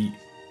of the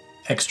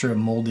extra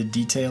molded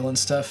detail and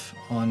stuff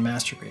on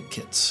Master Grade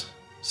kits.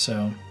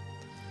 So,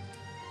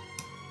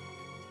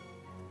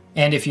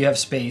 and if you have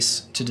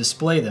space to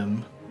display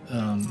them,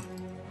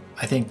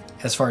 I think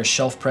as far as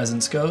shelf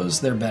presence goes,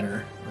 they're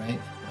better, right?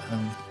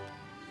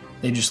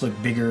 They just look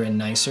bigger and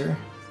nicer.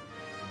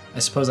 I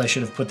suppose I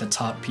should have put the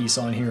top piece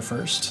on here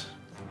first.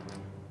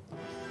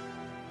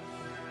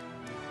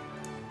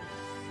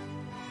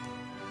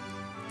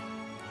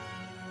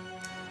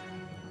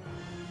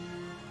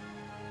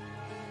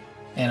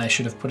 And I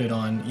should have put it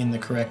on in the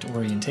correct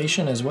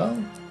orientation as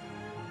well.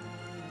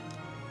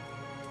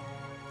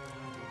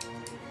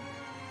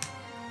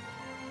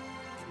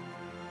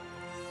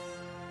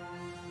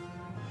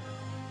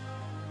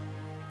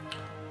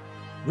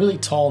 Really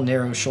tall,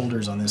 narrow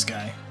shoulders on this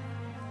guy.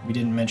 We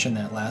didn't mention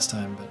that last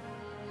time, but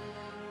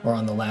or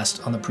on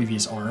the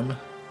previous arm,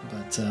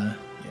 but yeah.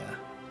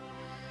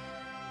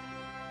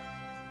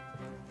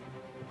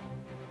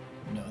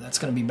 No, that's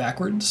gonna be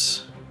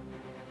backwards.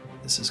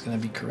 This is gonna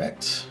be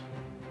correct.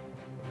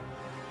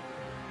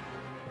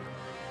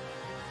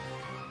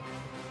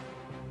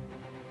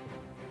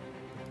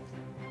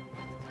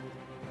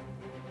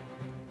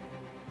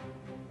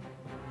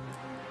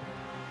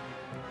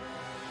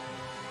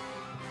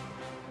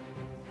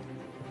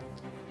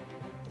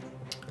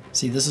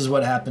 See, this is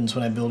what happens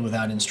when I build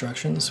without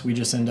instructions. We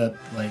just end up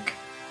like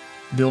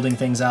building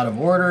things out of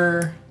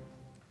order.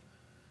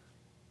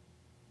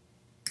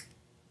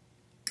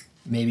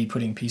 Maybe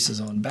putting pieces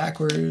on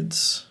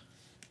backwards.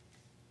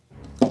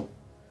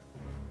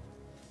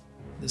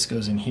 This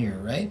goes in here,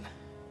 right?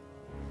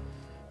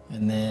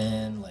 And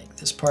then like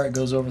this part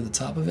goes over the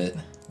top of it,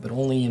 but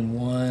only in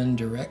one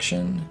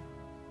direction.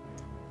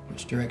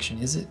 Which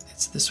direction is it?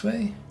 It's this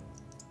way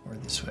or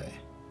this way?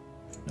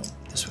 No,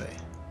 this way.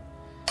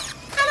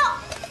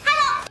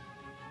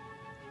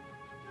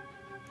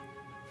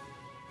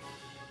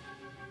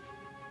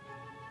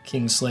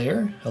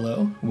 Kingslayer,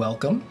 hello,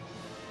 welcome.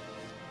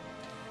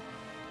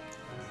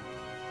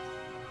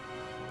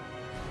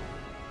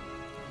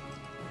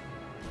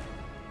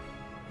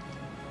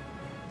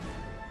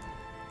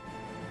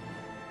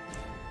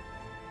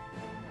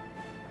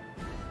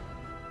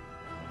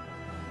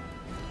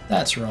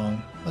 That's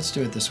wrong. Let's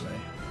do it this way.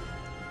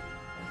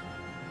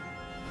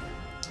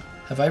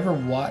 Have I ever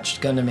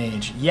watched Gundam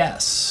Age?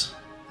 Yes,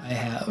 I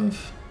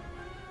have.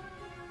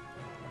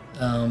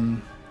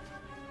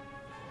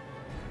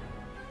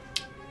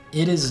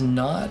 It is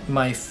not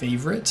my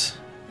favorite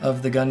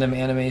of the Gundam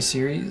anime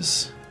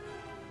series,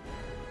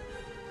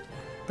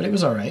 but it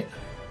was alright.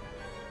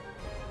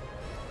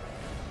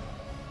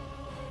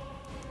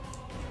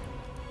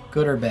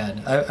 Good or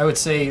bad? I would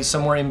say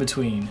somewhere in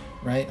between,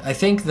 right? I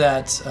think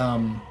that,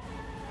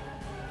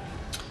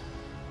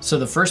 so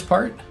the first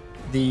part,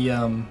 the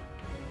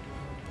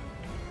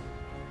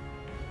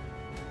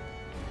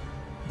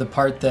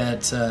part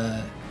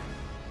that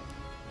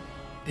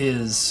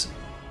is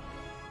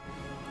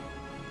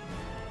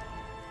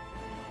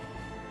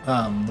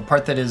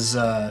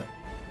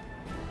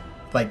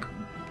like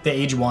the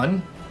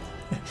AGE-1,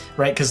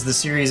 right? Because the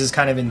series is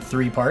kind of in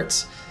 3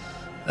 parts.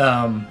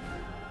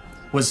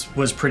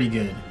 Was pretty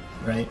good,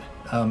 right?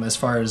 As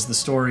far as the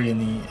story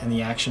and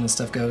the action and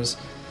stuff goes.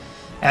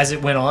 As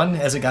it went on,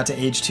 as it got to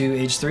Age 2,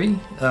 Age 3,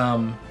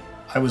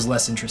 I was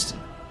less interested.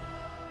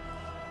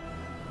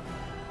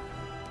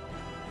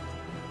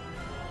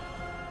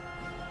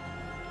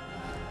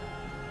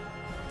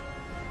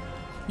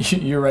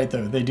 You're right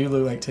though, they do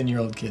look like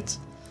 10-year-old kids.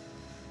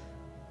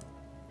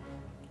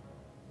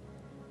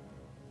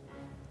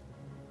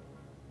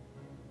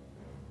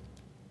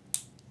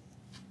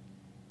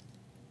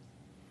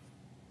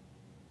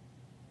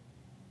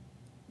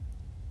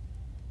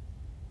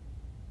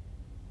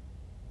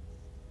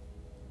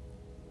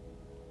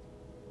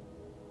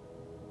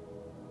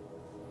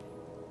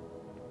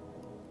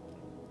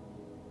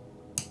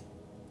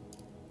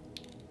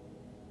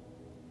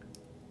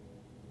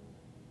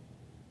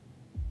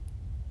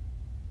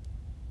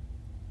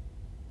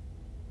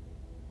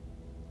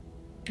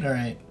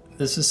 Alright,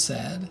 this is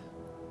sad.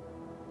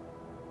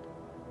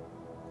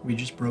 We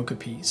just broke a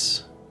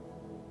piece.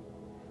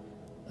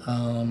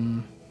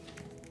 Don't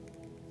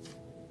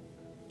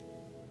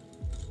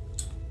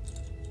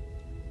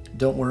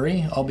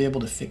worry, I'll be able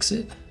to fix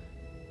it.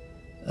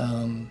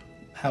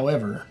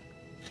 However,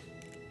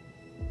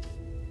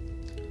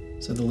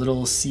 so the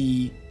little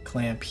C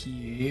clamp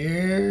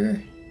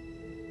here,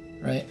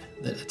 right,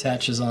 that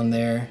attaches on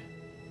there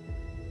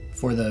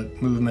for the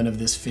movement of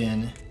this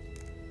fin,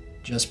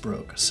 just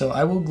broke. So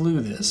I will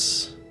glue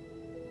this,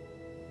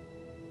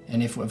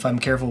 and if I'm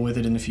careful with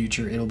it in the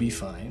future, it'll be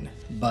fine.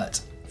 But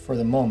for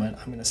the moment,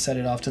 I'm going to set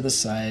it off to the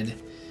side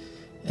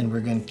And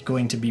we're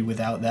going to be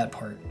without that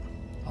part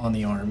on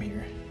the arm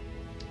here.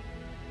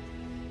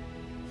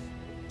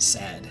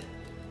 Sad.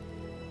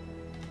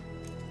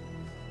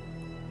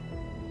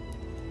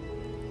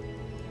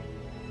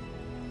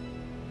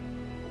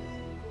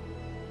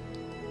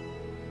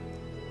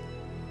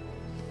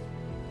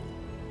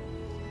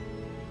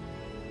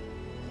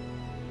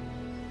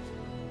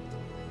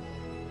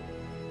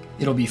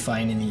 It'll be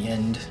fine in the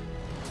end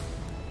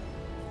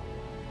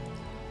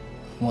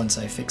once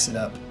I fix it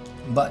up.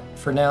 But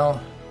for now,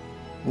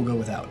 we'll go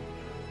without.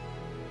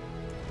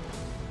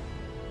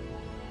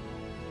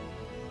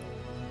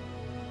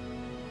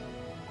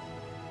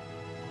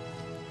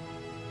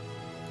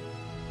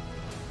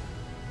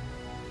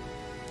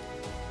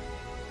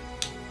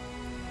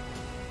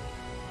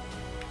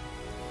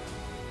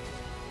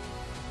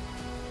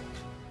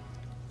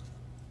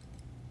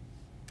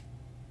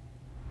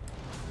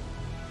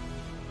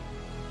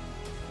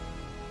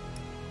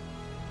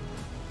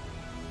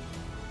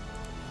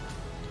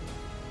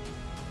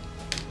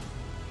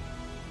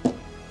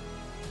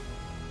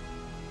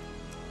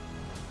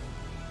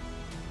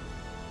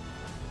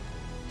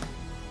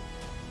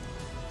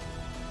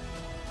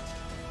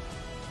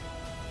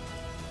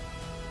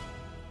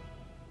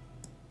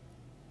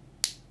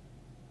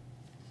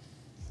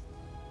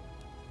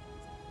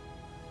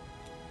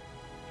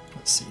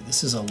 Let's see,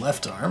 this is a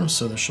left arm,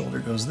 so the shoulder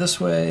goes this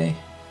way.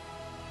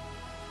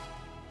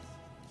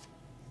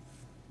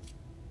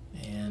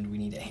 And we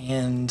need a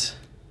hand,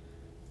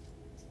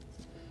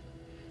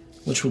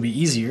 which will be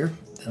easier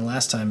than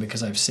last time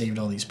because I've saved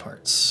all these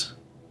parts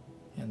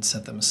and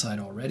set them aside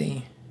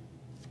already.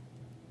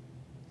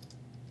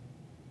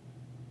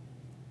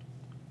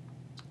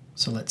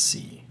 So let's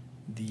see,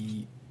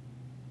 the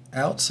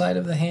outside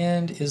of the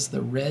hand is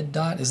the red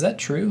dot. Is that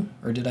true?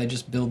 Or did I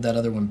just build that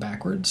other one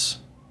backwards?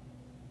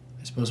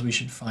 I suppose we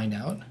should find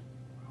out.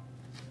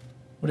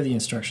 What do the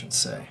instructions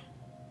say?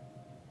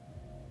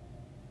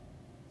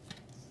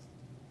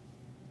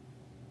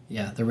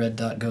 Yeah, the red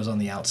dot goes on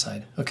the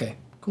outside. Okay,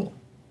 cool.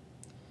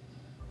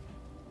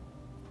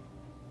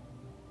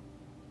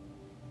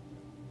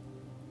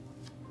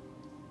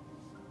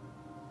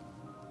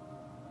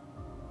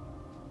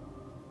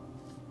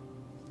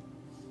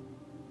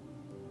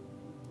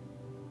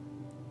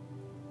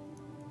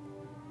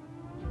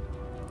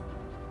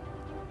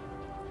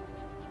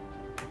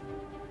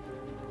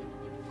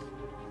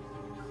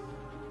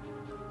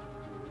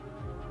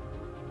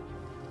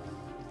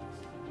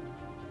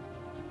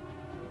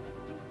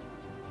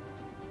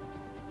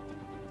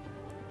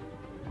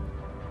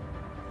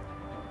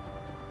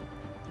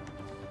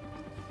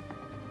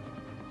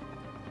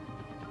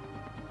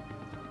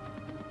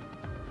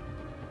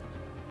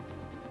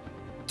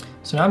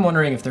 So now I'm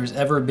wondering if there's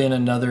ever been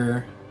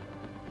another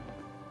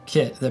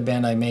kit that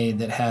Bandai made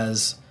that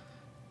has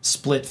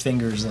split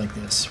fingers like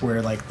this,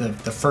 where like the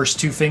first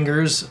two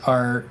fingers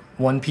are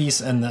one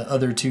piece and the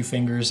other two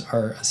fingers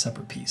are a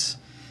separate piece.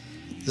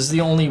 This is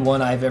the only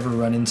one I've ever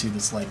run into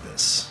that's like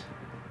this.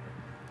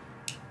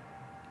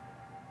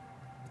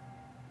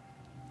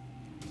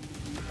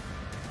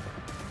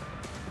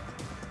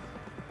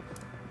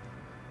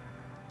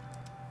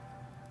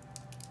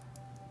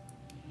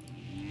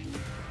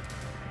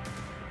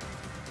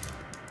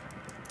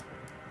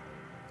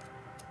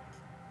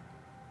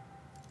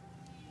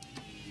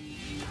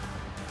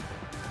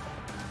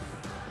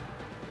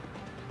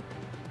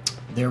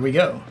 There we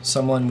go.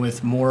 Someone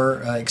with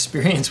more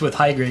experience with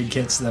high-grade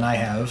kits than I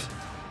have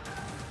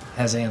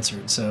has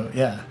answered. So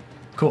yeah,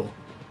 cool.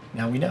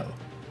 Now we know.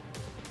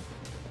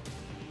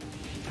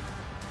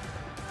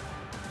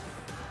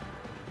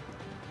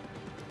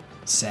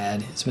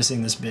 Sad. It's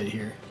missing this bit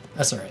here.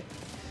 That's all right.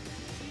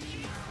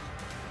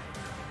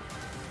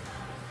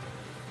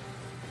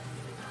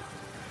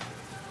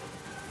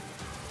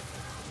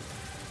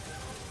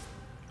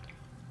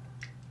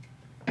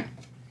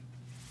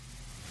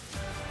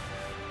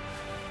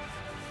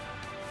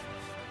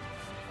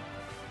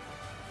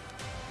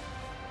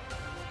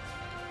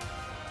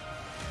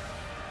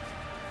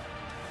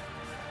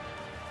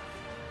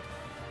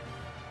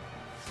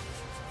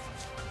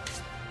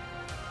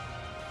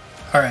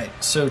 All right,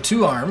 so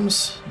 2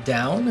 arms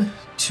down,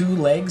 2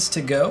 legs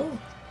to go.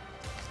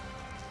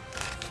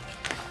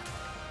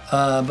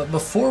 But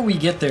before we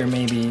get there,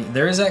 maybe,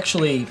 there is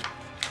actually,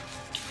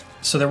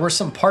 so there were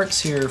some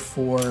parts here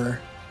for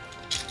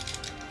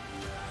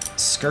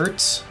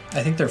skirts.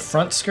 I think they're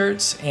front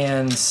skirts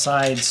and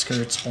side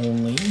skirts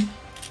only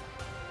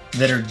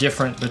that are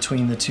different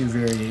between the 2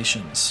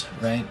 variations,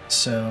 right?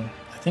 So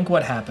I think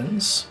what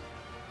happens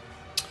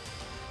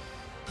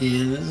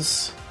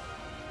is,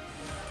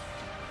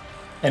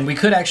 and we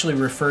could actually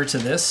refer to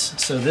this.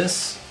 So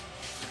this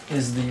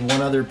is the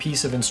one other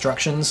piece of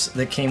instructions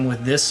that came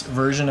with this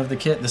version of the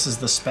kit. This is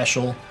the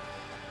special,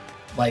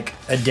 like,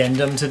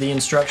 addendum to the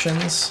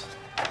instructions,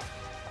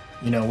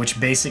 you know, which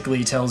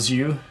basically tells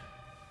you,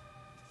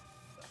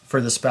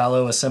 for the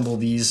Spallow, assemble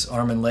these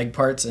arm and leg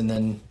parts, and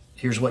then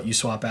here's what you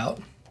swap out.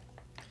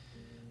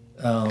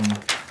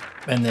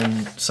 And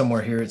then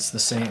somewhere here it's the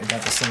same, it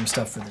got the same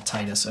stuff for the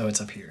Titus. Oh, it's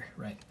up here,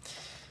 right.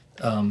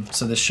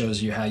 So this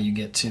shows you how you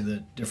get to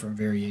the different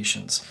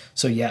variations.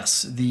 So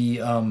yes,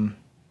 the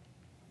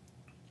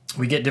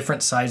we get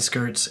different side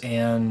skirts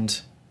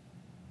and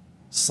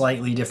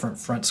slightly different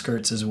front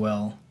skirts as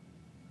well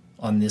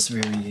on this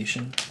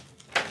variation.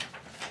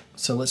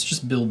 So let's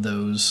just build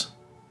those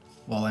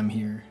while I'm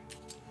here,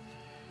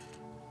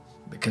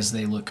 because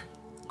they look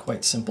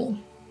quite simple.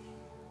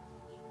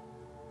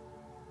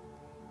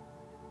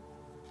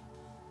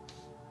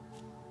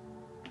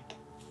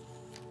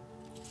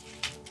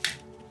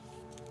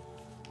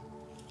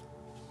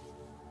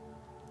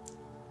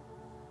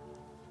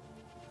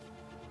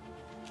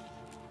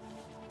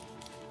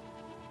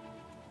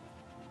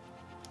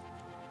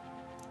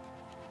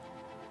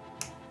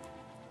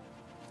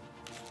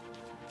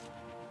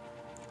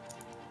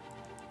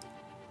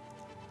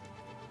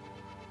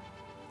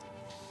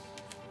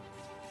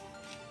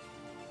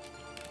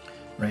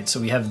 Right,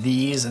 so we have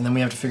these, and then we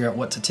have to figure out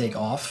what to take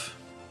off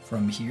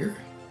from here.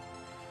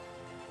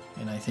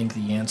 And I think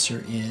the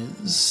answer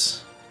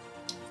is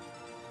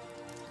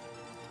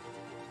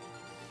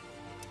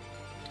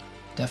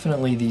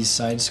definitely these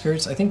side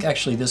skirts. I think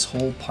actually this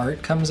whole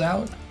part comes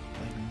out,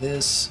 like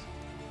this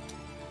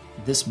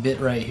bit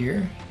right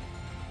here.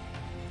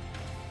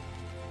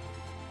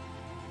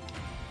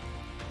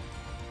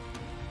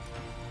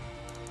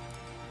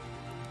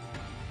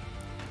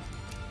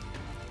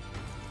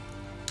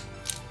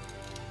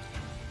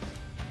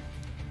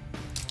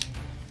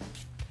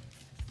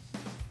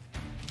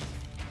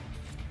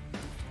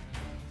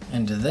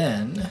 And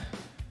then,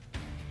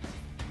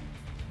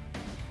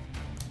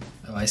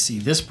 oh, I see,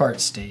 this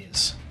part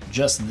stays.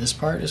 Just this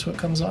part is what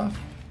comes off.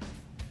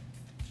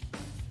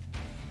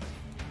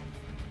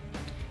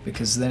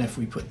 Because then if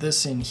we put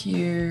this in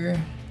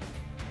here,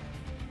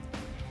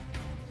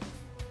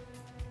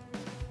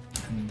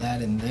 and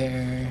that in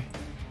there,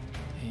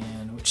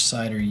 and which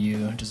side are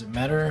you? Does it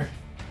matter?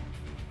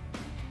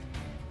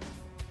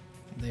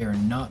 They are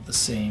not the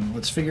same.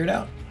 Let's figure it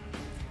out.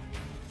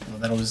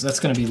 Well, that's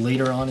going to be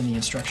later on in the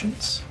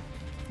instructions,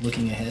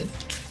 looking ahead.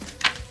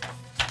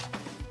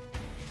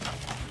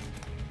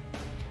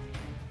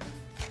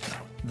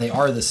 They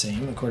are the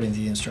same according to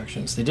the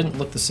instructions. They didn't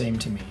look the same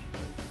to me.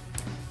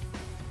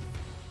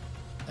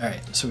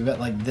 Alright, so we've got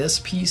like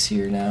this piece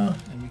here now,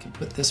 and we can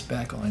put this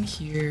back on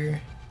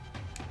here.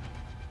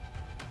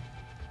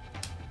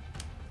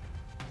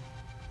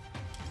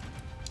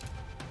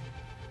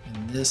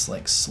 And this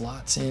like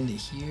slots into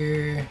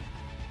here.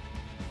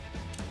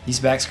 These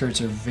back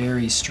skirts are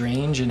very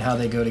strange in how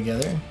they go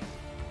together,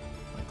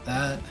 like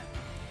that.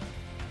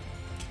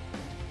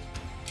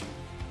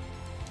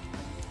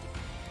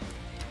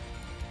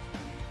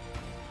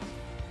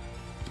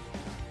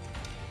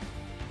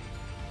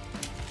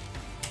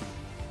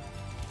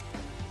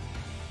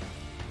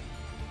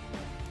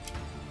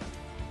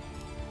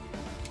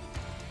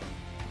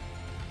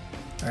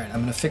 All right,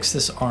 I'm gonna fix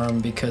this arm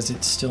because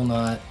it's still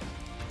not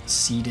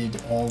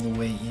seated all the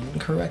way in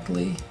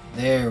correctly.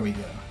 There we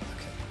go.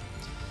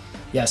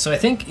 Yeah, so I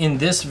think in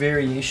this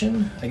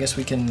variation, I guess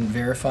we can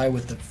verify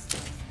with the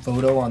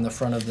photo on the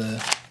front of the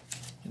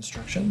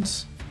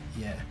instructions.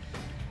 Yeah,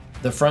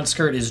 the front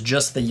skirt is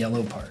just the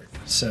yellow part.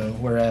 So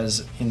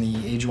whereas in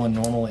the AGE-1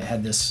 normal, it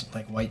had this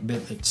like white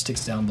bit that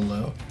sticks down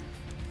below.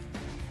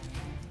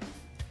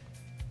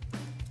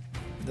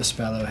 The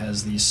Spallow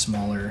has these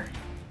smaller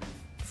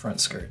front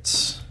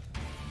skirts.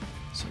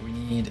 So we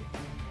need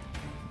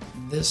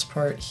this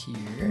part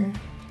here.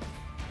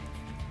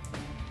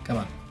 Come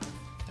on.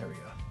 There we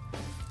go.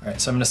 All right,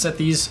 so I'm going to set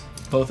these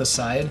both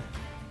aside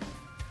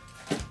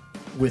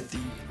with the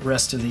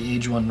rest of the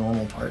AGE-1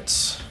 normal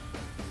parts.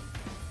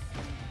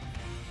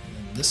 And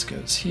then this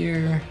goes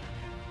here.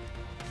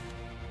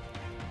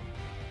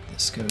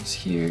 This goes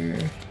here.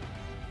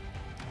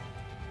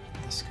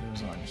 This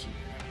goes on here.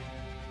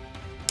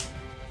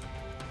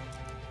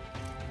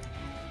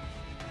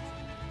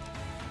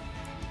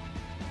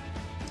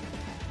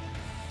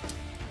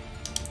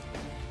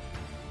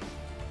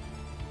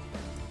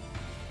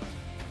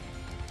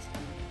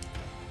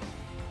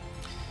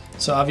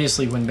 So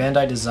obviously when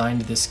Bandai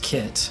designed this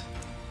kit,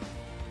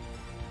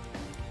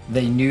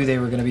 they knew they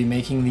were going to be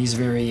making these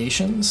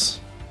variations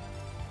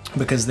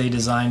because they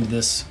designed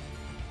this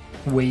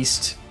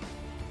waist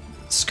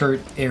skirt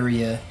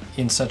area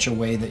in such a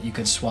way that you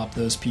could swap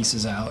those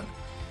pieces out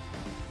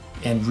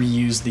and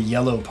reuse the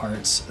yellow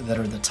parts that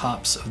are the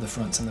tops of the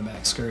fronts and the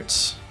back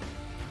skirts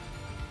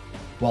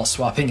while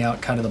swapping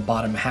out kind of the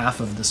bottom half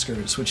of the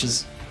skirts, which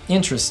is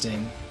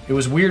interesting. It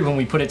was weird when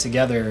we put it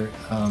together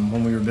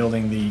when we were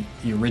building the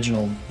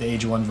original, the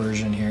AGE-1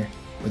 version here,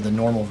 or the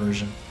normal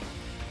version.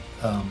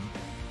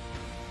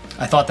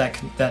 I thought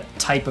that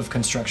type of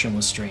construction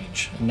was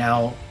strange. And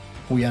now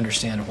we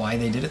understand why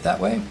they did it that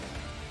way.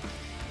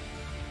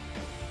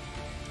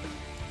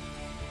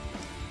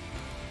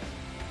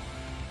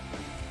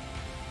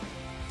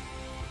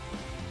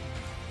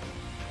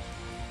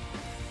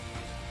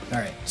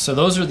 Alright, so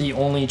those are the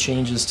only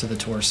changes to the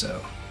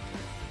torso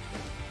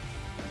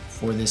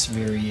for this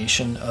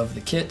variation of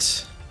the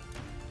kit.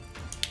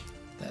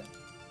 That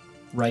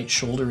right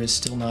shoulder is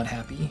still not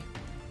happy.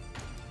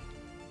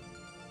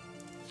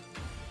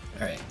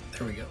 All right,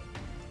 there we go.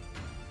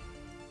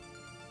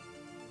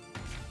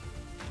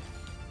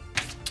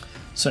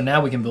 So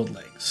now we can build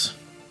legs.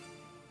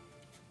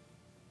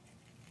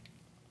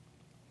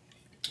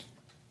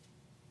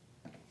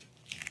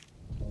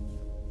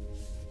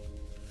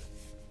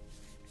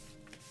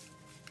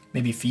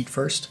 Maybe feet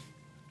first?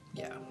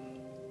 Yeah.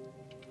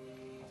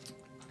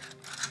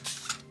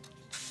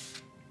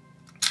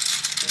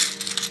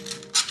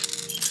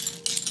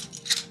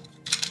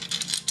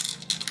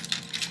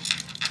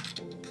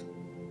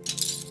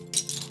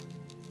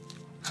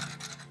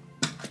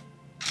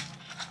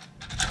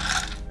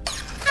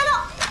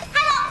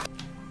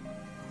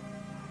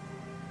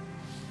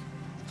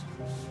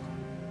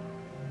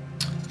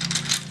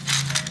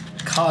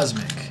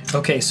 Cosmic.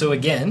 Okay, so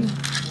again,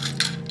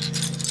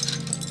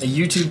 a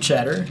YouTube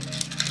chatter.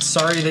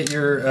 Sorry that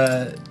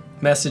your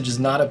message is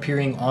not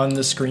appearing on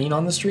the screen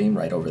on the stream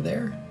right over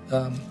there.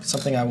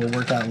 Something I will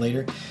work out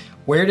later.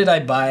 Where did I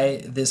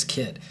buy this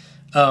kit?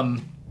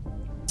 It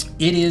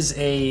is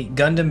a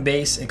Gundam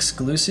Base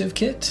exclusive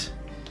kit.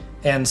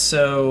 And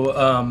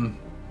so,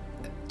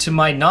 to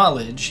my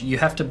knowledge, you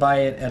have to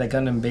buy it at a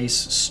Gundam Base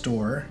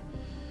store.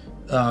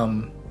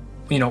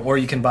 You know, or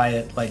you can buy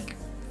it like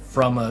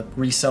from a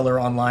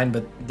reseller online,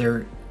 but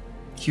they're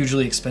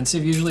hugely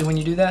expensive usually when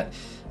you do that.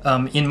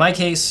 In my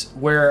case,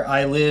 where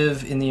I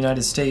live in the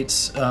United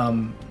States,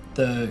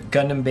 the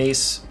Gundam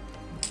Base,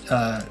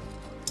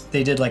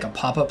 they did like a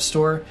pop-up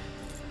store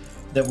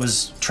that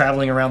was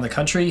traveling around the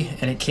country,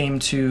 and it came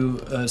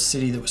to a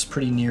city that was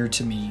pretty near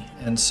to me.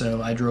 And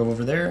so I drove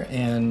over there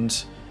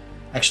and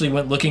actually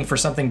went looking for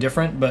something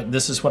different, but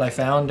this is what I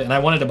found. And I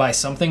wanted to buy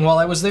something while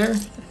I was there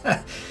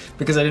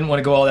because I didn't want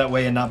to go all that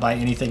way and not buy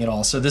anything at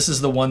all. So this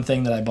is the one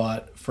thing that I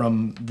bought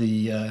from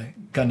the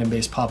Gundam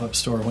Base pop-up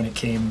store when it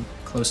came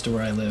close to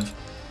where I live.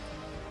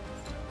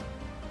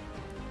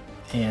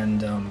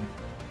 And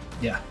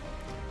yeah,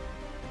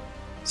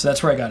 so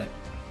that's where I got it.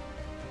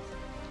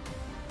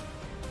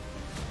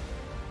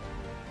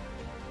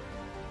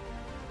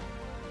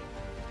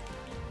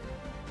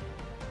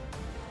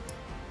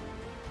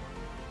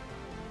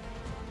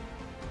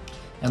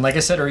 And like I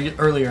said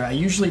earlier, I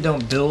usually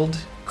don't build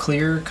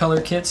clear color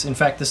kits. In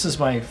fact, this is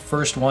my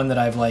first one that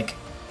I've like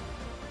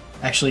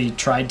actually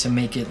tried to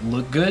make it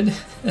look good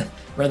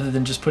rather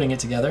than just putting it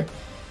together.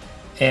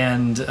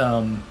 And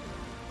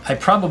I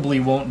probably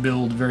won't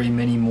build very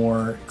many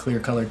more clear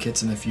color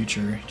kits in the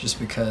future just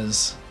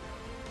because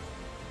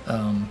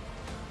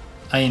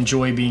I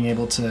enjoy being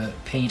able to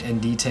paint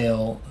and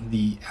detail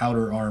the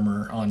outer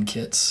armor on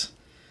kits.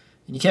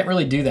 And you can't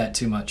really do that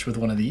too much with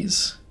one of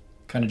these.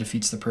 Kind of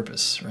defeats the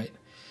purpose, right?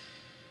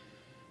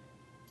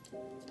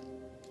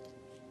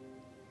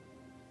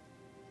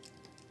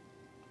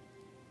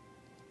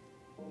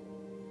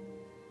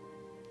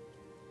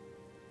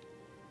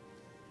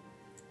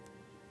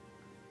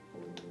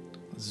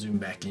 Zoom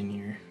back in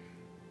here.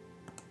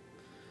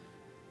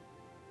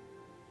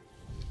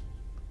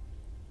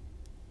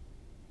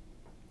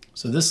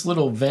 So this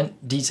little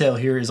vent detail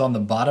here is on the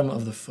bottom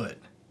of the foot.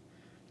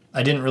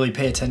 I didn't really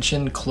pay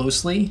attention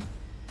closely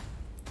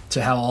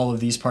to how all of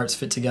these parts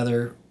fit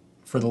together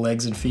for the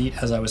legs and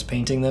feet as I was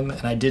painting them,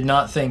 and I did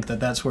not think that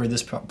that's where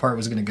this part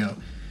was going to go.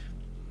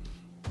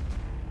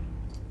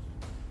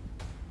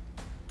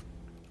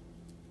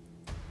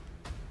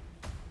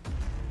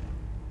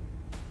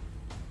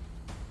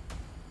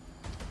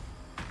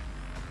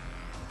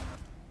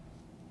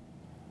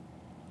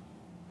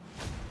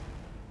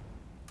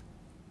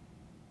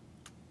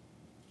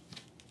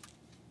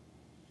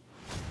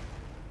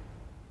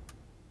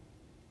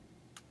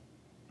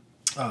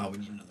 Oh, we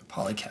need another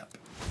polycap.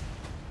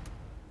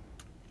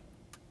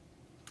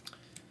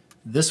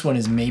 This one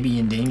is maybe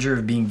in danger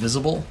of being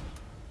visible.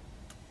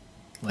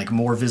 Like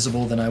more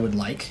visible than I would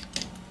like.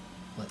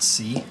 Let's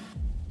see.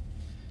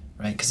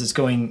 Right, because it's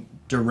going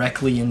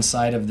directly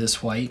inside of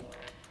this white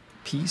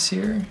piece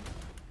here.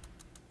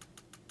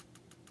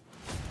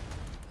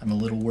 I'm a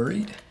little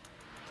worried.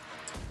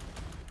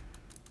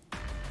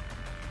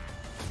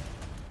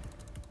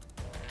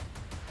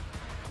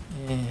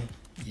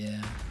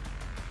 Yeah.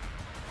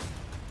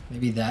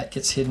 Maybe that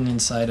gets hidden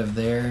inside of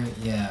there.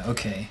 Yeah,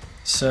 okay.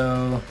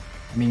 So,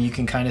 I mean, you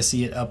can kind of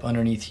see it up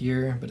underneath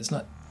here, but it's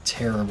not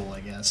terrible, I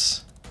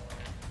guess.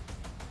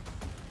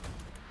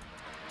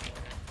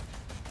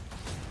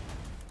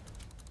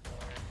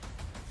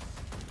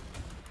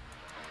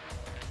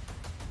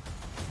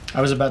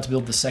 I was about to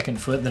build the second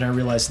foot, then I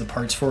realized the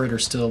parts for it are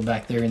still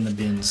back there in the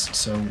bins,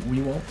 so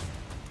we won't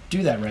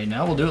do that right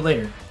now. We'll do it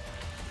later.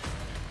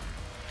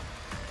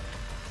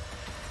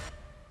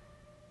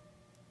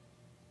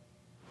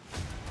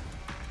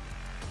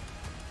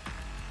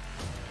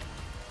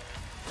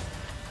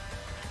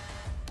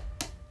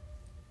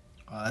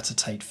 That's a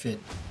tight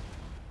fit.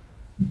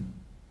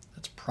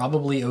 That's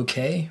probably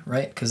okay,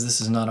 right? Because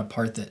this is not a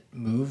part that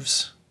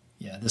moves.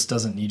 Yeah, this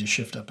doesn't need to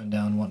shift up and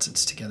down once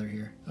it's together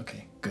here.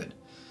 Okay, good.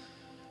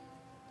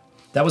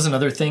 That was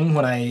another thing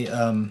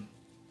when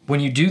when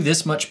you do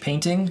this much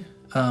painting,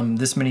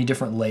 this many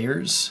different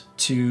layers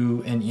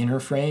to an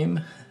inner frame,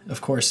 Of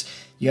course,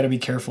 you got to be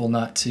careful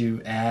not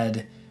to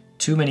add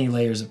too many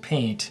layers of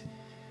paint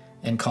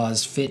and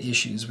cause fit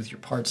issues with your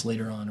parts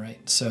later on,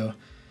 right? So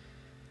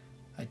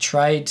I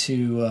tried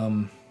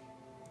to,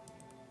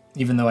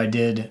 even though I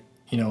did,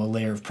 you know, a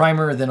layer of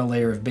primer, then a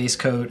layer of base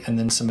coat, and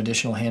then some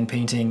additional hand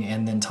painting,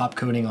 and then top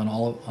coating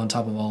on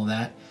top of all of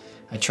that,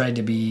 I tried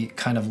to be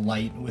kind of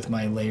light with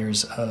my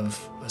layers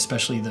of,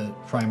 especially the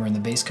primer and the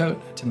base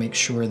coat, to make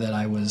sure that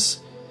I was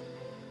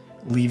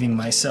leaving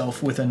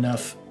myself with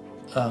enough,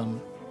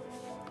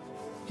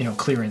 you know,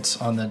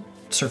 clearance on the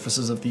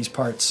surfaces of these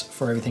parts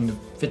for everything to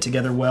fit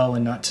together well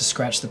and not to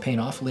scratch the paint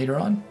off later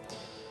on.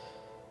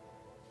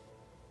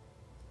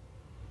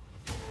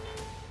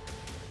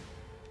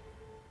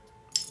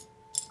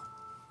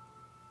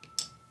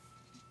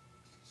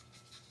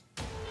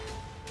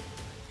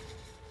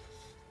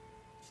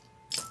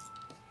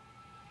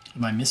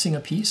 Am I missing a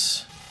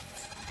piece?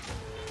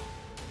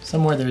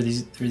 Somewhere there are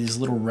these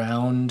little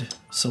round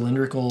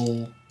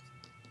cylindrical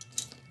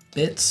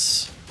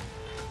bits.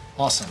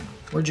 Awesome.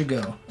 Where'd you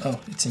go? Oh,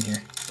 it's in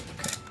here.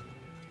 Okay.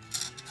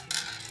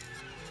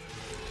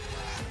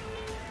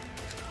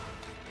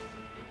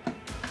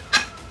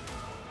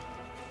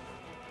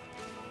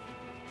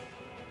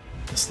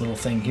 This little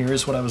thing here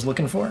is what I was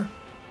looking for.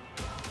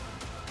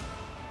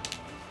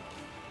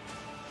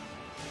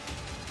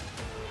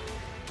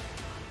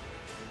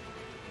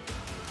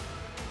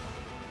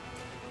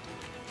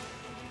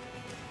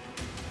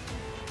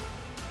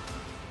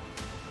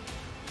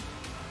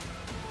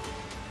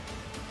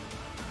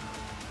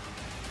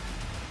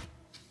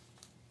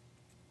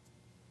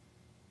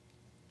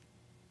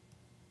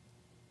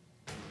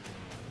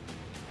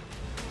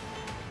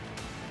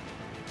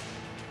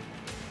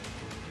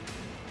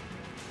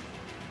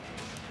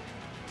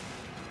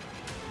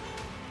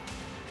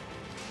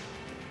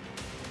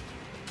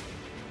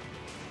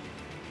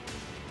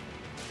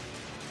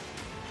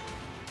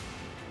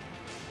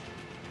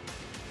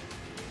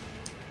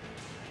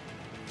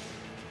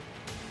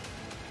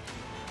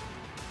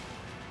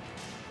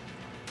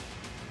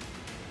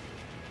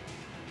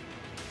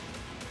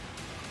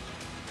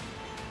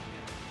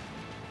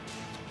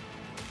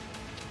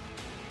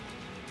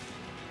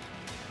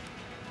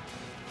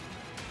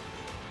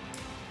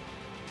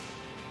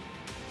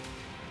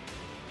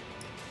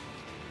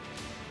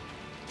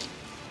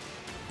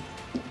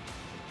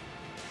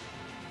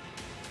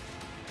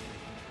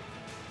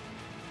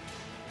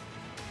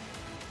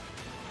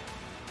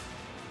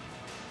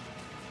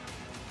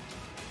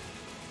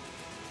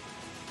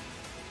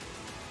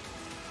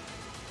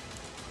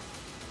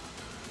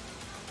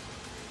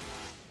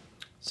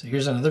 So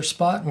here's another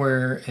spot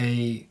where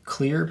a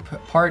clear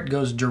part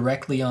goes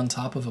directly on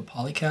top of a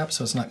polycap,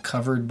 so it's not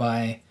covered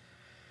by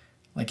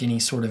like any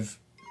sort of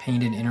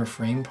painted inner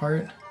frame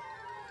part.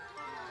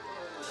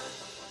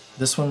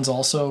 This one's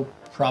also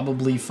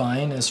probably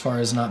fine as far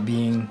as not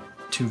being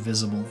too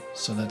visible,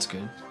 so that's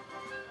good.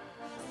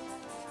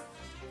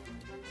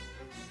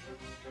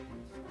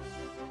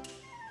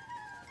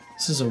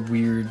 This is a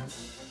weird,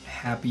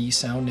 happy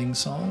sounding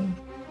song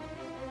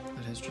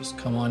that has just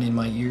come on in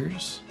my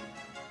ears.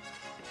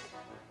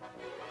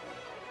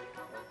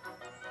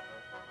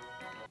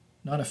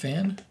 Not a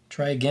fan?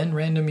 Try again,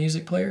 random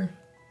music player.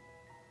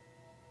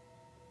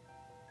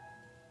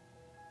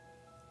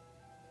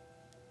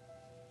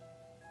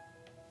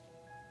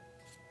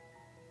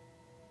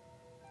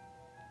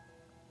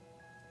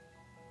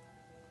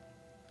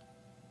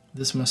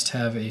 This must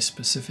have a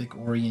specific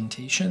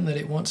orientation that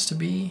it wants to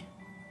be,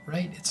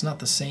 right? It's not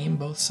the same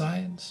both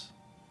sides.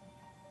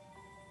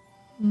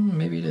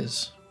 Maybe it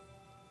is.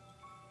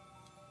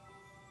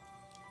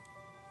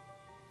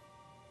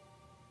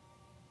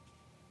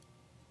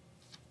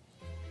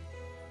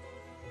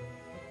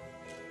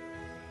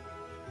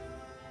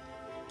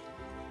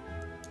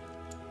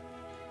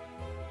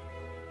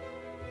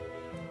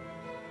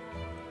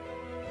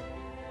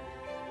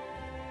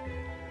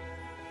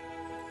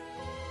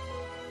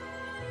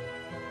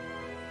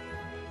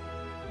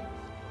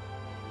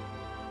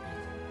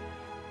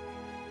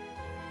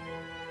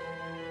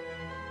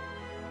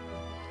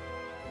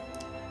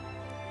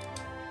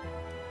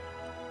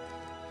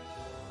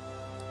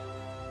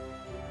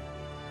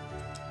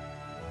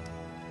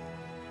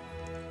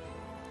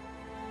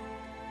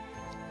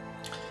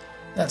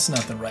 That's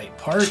not the right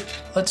part.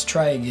 Let's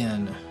try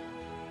again.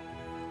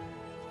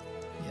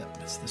 Yep,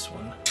 it's this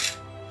one.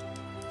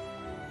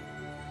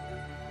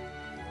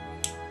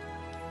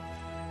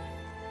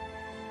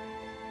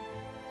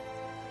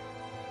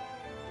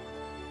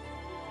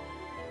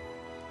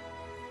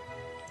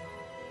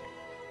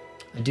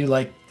 I do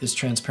like this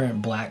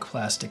transparent black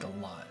plastic a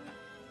lot.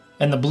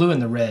 And the blue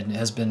and the red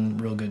has been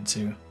real good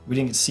too. We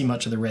didn't get to see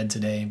much of the red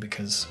today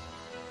because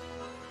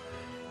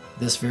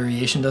this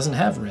variation doesn't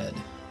have red.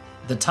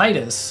 The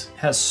Titus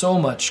has so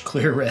much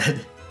clear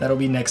red. That'll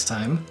be next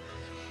time.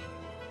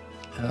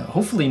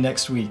 Hopefully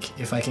next week,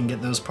 if I can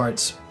get those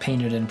parts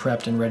painted and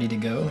prepped and ready to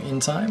go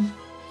in time.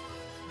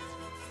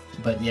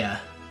 But yeah,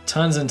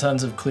 tons and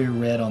tons of clear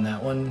red on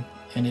that one,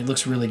 and it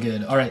looks really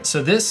good. All right,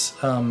 so this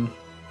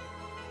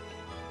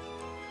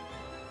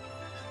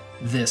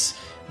this.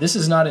 This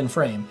is not in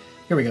frame.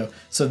 Here we go.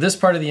 So this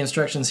part of the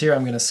instructions here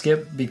I'm going to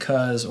skip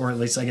because, or at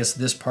least I guess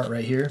this part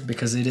right here,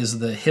 because it is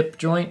the hip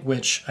joint,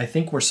 which I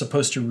think we're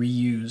supposed to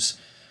reuse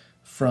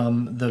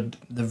from the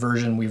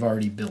version we've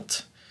already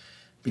built,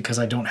 because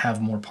I don't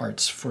have more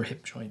parts for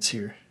hip joints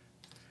here.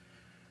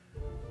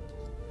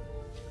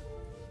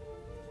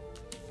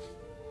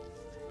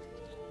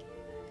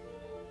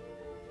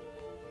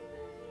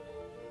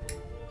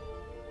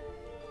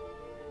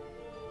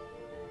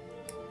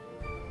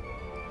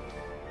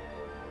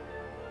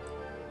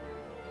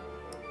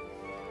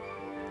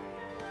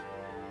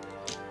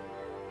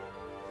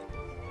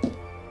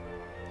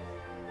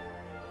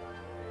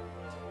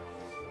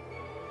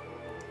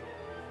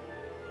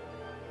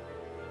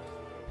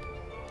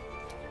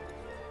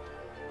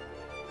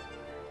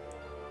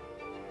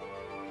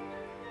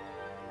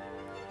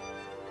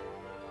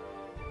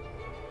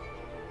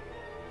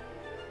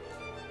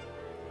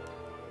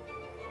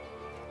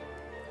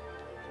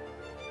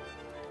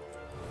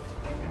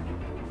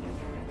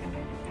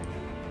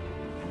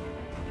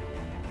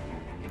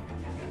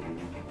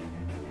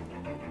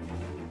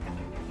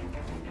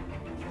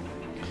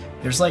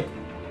 There's like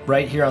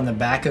right here on the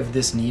back of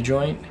this knee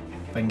joint,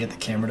 if I can get the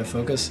camera to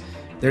focus,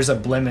 there's a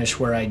blemish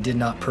where I did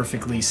not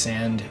perfectly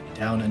sand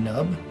down a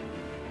nub.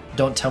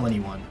 Don't tell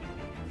anyone.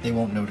 They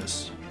won't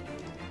notice.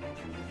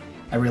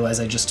 I realize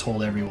I just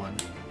told everyone.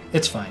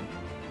 It's fine.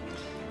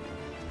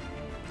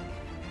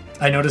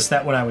 I noticed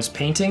that when I was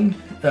painting,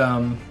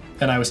 and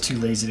I was too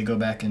lazy to go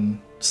back and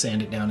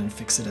sand it down and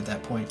fix it at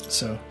that point.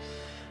 So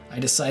I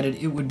decided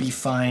it would be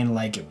fine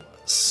like it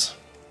was.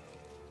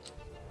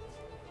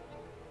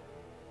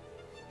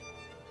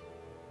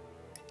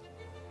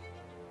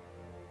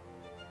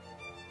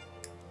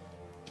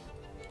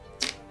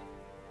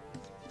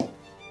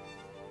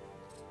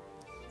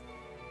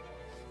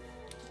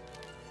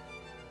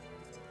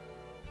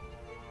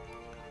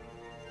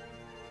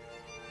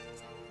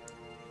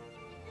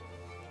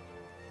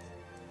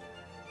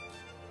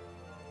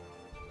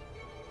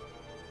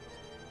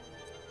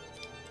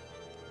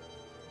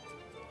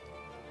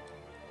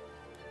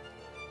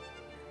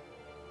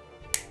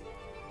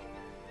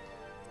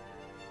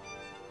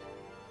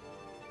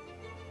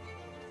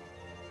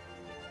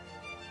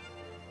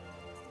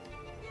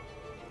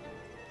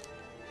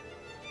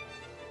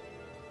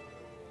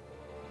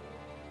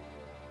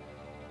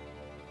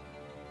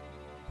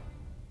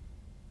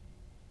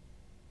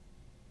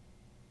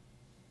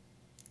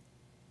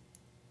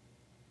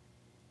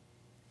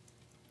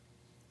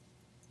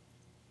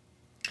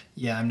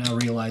 Yeah, I'm now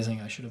realizing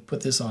I should have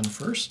put this on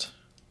first.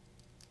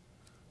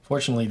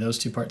 Fortunately, those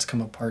two parts come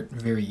apart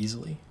very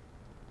easily.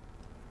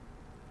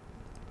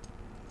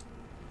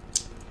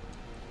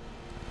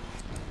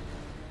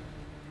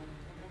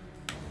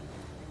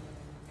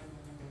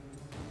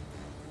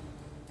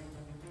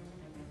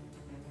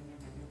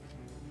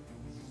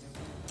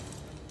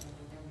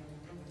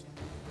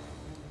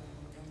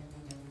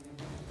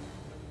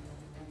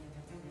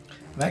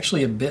 I'm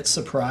actually a bit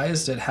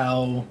surprised at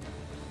how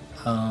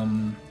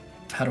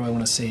do I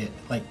want to say it,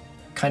 like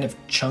kind of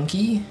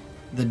chunky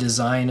the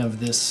design of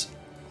this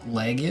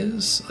leg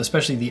is,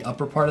 especially the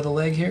upper part of the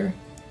leg here.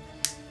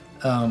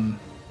 I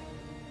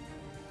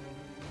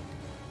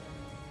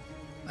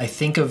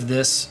think of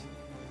this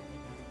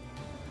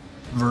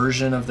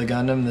version of the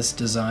Gundam, this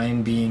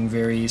design, being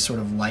very sort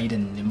of light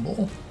and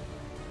nimble,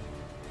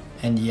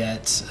 and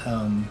yet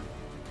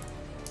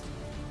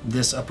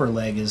this upper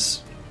leg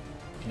is,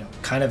 you know,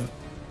 kind of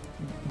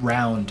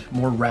round,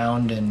 more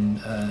round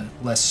and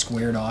less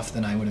squared off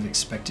than I would have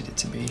expected it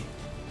to be.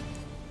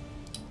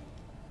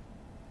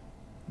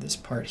 This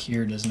part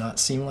here does not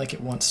seem like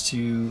it wants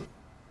to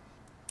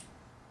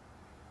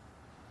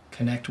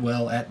connect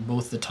well at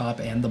both the top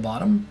and the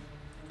bottom.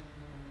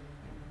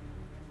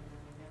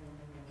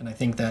 And I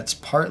think that's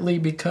partly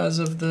because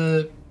of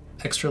the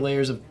extra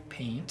layers of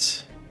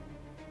paint.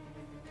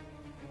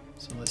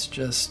 So let's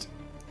just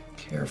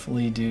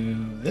carefully do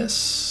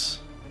this.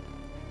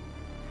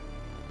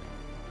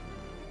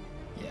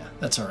 Yeah,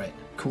 that's all right.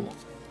 Cool.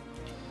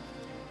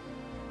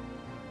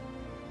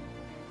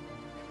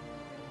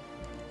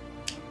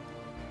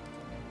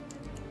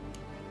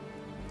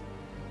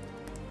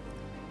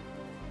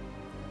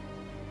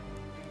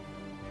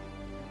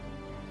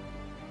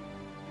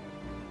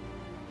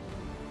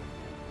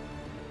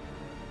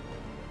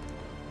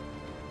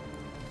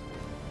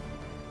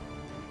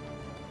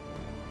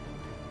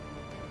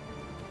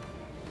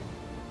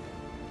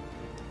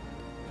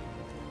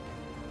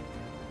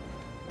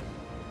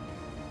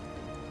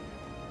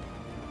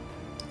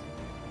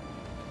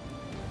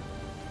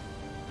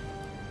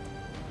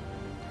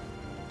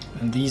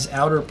 And these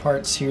outer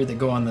parts here that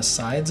go on the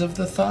sides of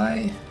the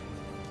thigh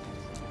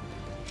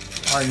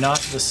are not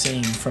the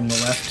same from the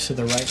left to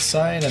the right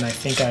side, and I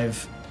think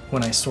I've,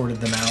 when I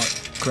sorted them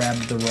out,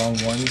 grabbed the wrong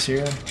ones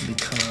here,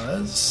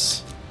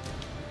 because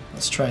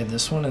let's try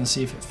this one and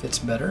see if it fits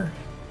better.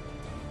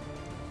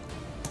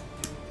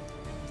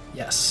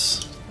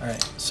 Yes.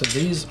 Alright, so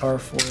these are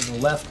for the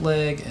left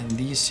leg, and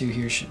these two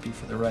here should be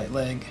for the right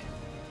leg.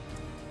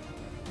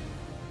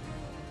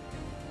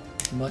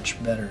 That's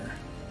much better.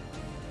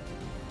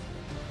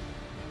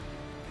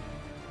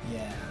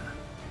 Yeah.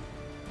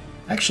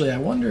 Actually, I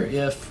wonder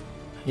if,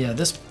 yeah,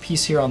 this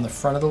piece here on the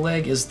front of the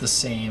leg is the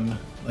same.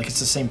 Like, it's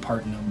the same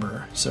part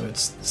number, so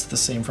it's the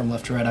same from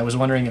left to right. I was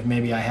wondering if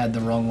maybe I had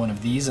the wrong one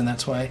of these, and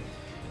that's why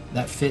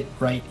that fit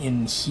right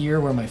in here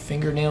where my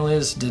fingernail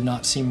is. Did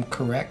not seem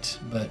correct,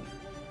 but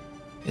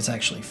it's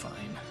actually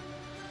fine.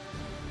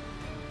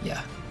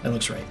 Yeah, that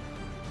looks right.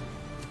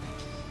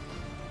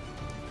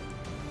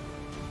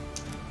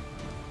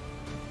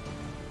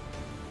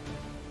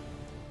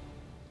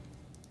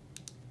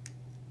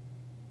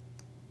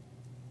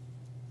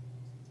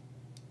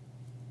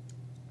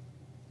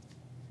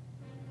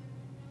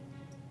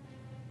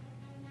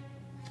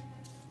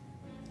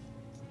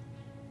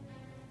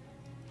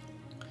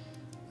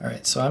 All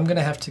right, so I'm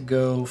gonna have to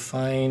go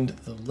find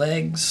the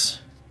legs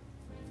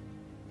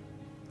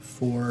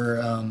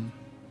for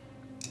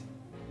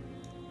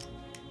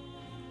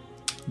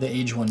the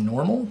AGE-1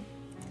 normal,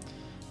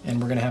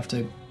 and we're gonna have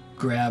to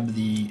grab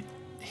the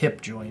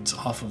hip joints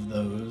off of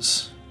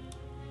those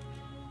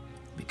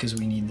because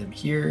we need them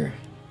here.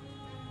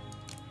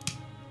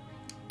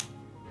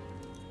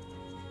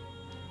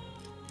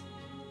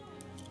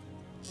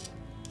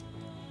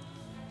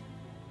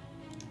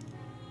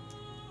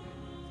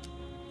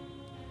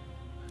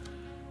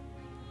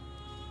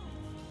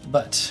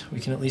 But we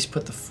can at least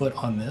put the foot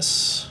on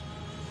this.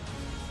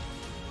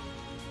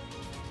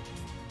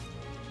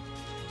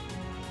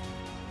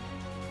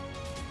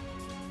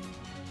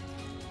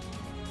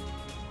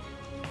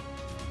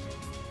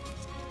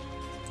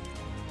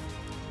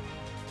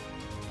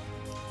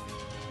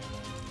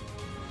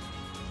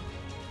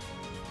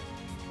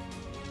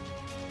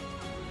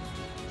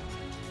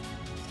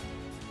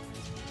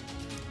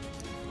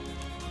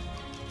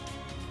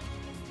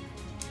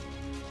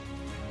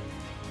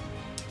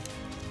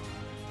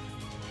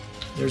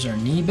 There's our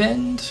knee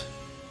bend.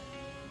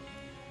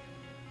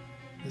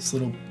 This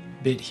little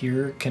bit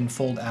here can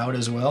fold out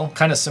as well,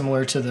 kind of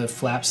similar to the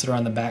flaps that are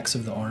on the backs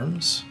of the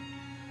arms.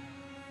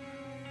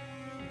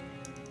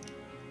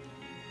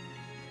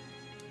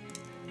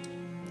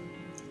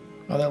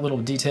 Oh, that little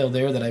detail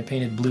there that I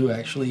painted blue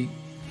actually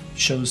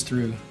shows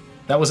through.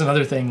 That was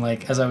another thing,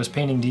 like as I was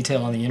painting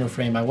detail on the inner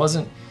frame, I was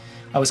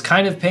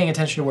kind of paying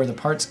attention to where the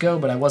parts go,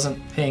 but I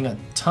wasn't paying a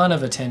ton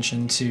of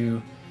attention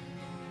to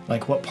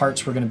like what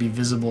parts were going to be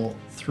visible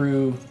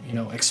through, you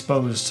know,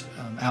 exposed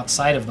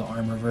outside of the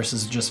armor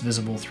versus just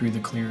visible through the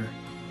clear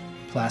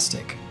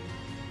plastic.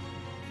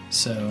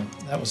 So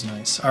that was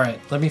nice. All right,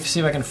 let me see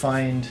if I can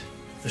find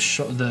the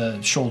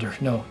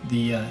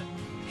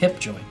hip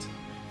joint.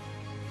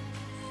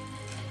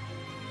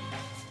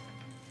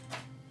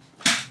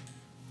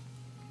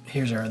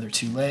 Here's our other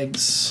two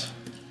legs.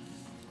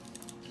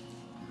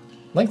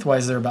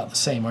 Lengthwise, they're about the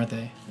same, aren't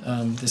they?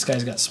 This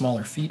guy's got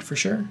smaller feet for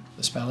sure,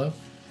 the Spallow.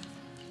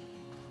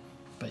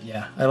 But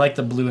yeah, I like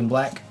the blue and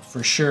black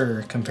for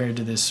sure compared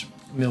to this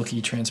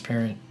milky,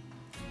 transparent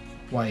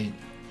white.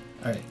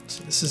 All right,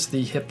 so this is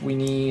the hip we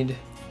need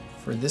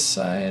for this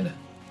side.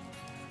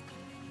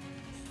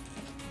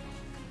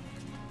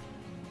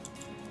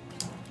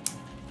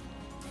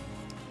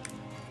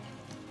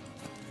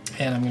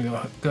 And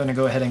I'm gonna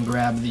go ahead and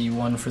grab the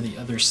one for the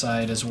other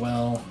side as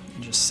well.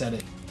 Just set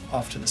it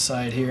off to the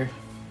side here.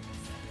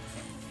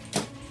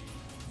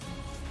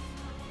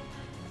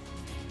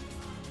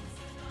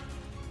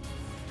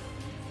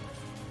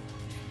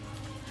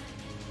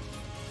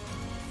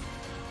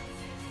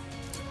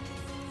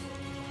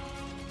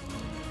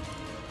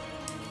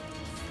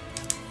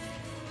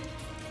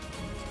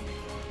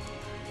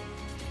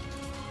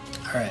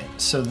 All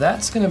right, so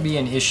that's gonna be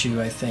an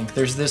issue, I think.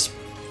 There's this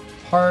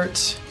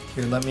part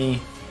here. Let me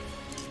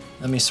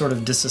sort of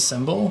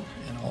disassemble,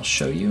 and I'll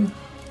show you.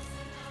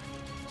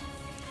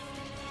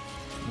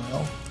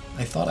 Well,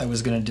 I thought I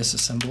was gonna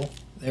disassemble.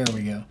 There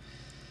we go.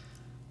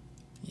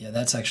 Yeah,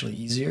 that's actually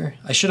easier.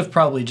 I should have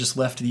probably just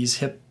left these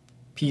hip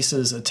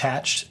pieces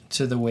attached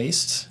to the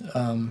waist,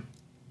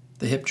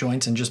 the hip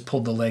joints, and just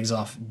pulled the legs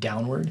off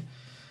downward.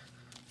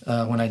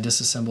 When I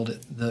disassembled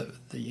it, the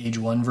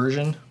AGE-1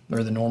 version,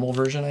 or the normal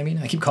version, I mean.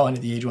 I keep calling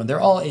it the AGE-1. They're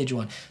all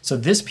AGE-1. So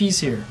this piece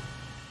here,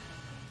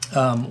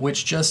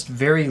 which just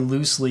very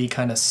loosely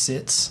kind of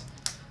sits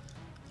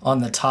on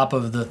the top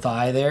of the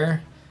thigh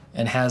there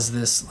and has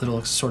this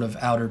little sort of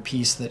outer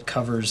piece that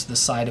covers the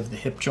side of the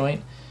hip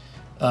joint,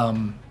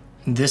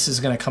 this is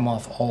going to come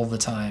off all the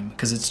time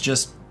because it's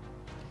just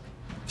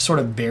sort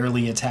of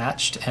barely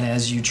attached, and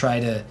as you try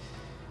to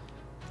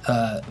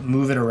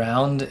move it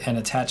around and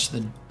attach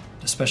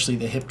especially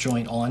the hip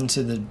joint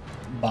onto the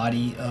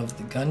body of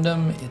the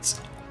Gundam, it's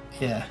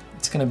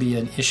going to be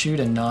an issue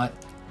to not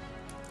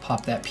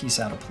pop that piece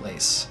out of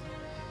place.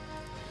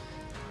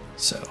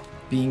 So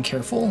being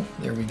careful.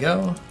 There we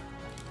go.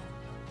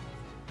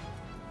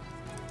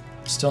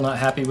 Still not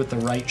happy with the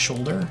right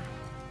shoulder.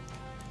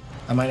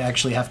 I might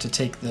actually have to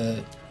take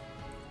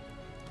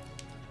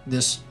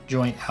this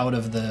joint off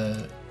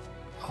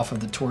of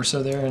the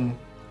torso there and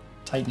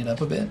tighten it up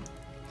a bit.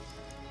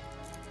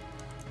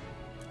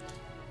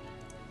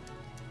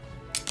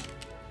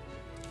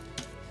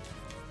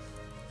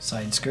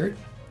 side skirt.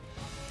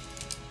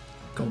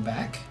 Go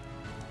back.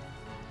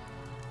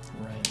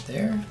 Right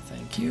there,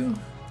 thank you.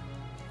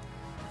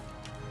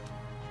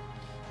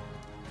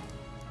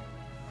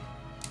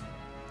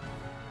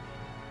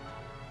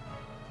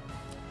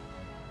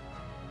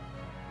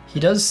 He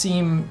does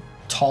seem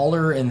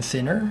taller and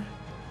thinner.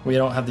 We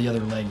don't have the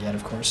other leg yet,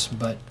 of course,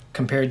 but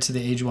compared to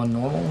the AGE-1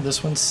 normal,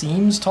 this one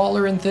seems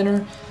taller and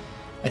thinner.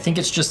 I think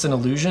it's just an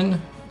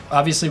illusion.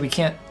 Obviously, we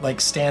can't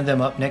like stand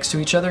them up next to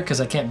each other because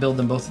I can't build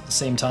them both at the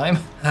same time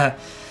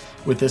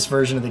with this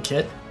version of the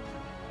kit,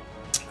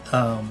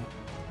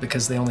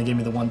 because they only gave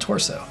me the one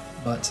torso.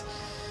 But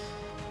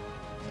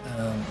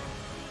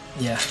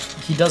yeah,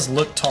 he does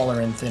look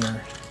taller and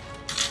thinner.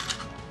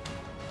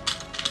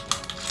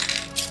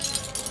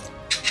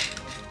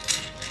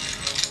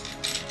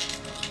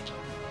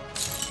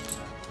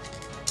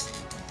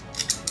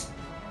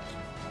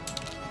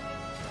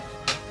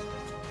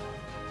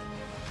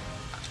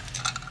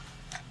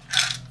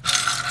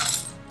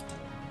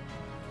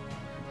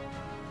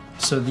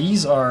 So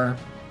these are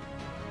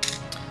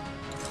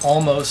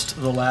almost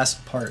the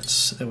last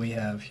parts that we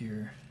have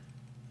here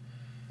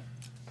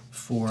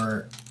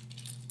for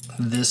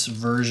this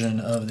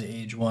version of the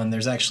AGE-1.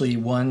 There's actually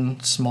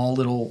one small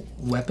little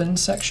weapon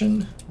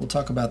section. We'll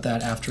talk about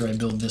that after I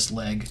build this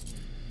leg.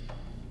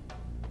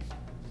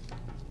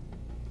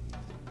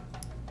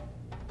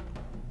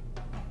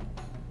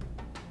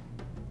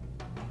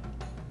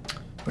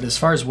 But as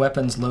far as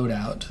weapons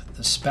loadout,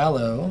 the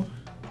Spallow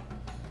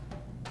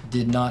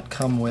did not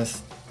come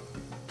with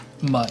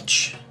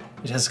much.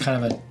 It has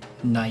kind of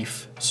a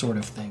knife sort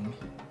of thing.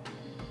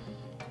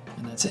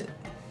 And that's it.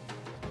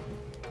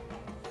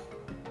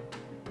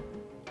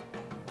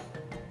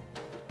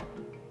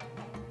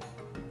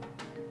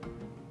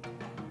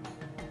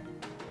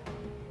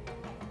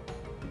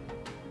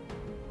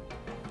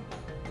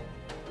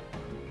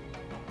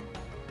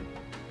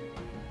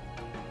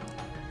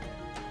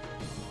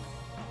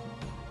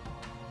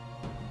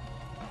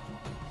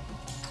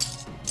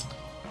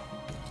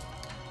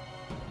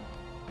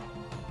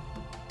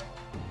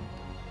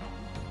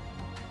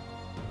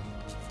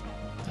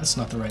 That's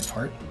not the right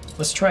part.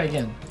 Let's try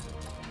again.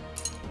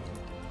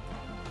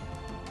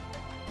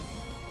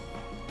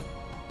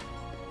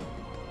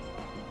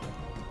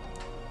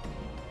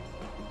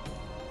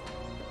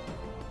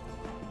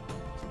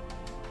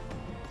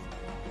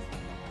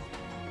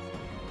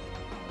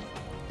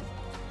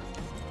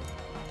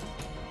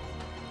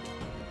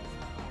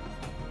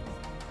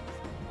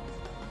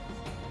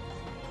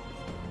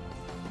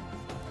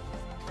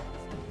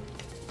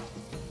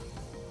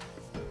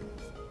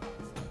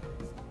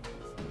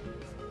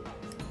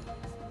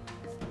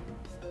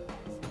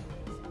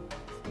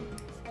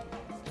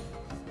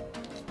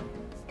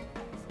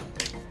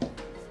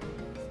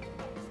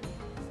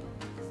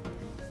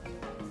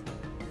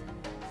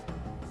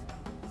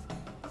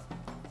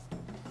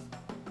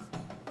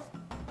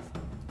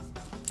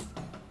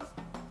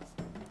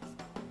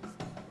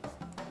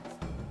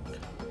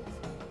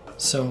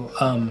 So,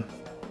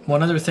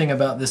 one other thing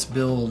about this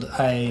build,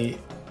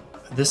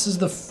 this is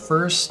the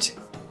first,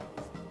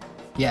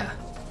 yeah,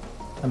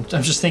 I'm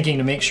just thinking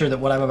to make sure that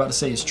what I'm about to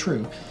say is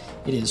true.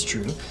 It is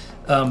true.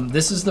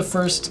 This is the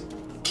first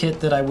kit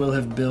that I will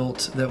have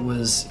built that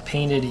was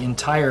painted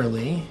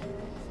entirely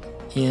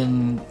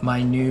in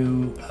my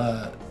new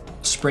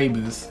spray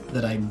booth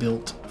that I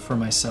built for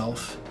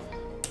myself.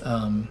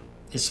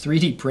 It's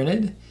 3D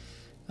printed.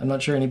 I'm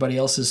not sure anybody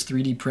else has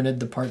 3D printed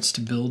the parts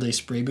to build a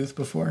spray booth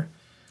before.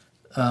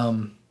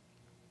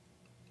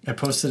 I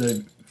posted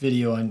a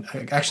video on,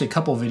 actually a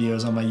couple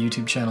videos on my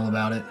YouTube channel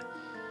about it.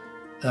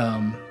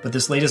 But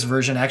this latest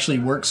version actually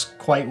works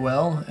quite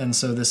well, and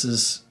so this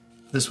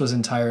was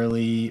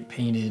entirely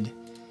painted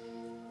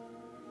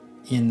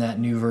in that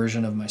new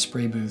version of my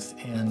spray booth.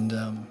 And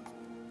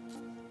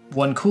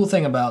one cool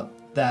thing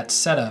about that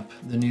setup,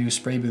 the new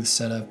spray booth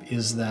setup,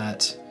 is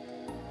that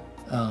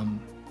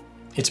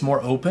it's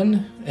more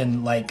open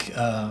and like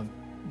I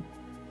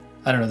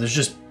don't know,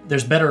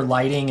 there's better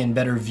lighting and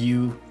better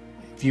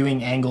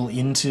viewing angle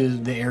into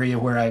the area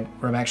where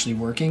I'm actually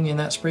working in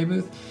that spray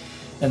booth.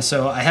 And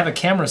so I have a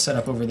camera set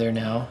up over there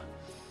now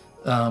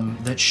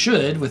that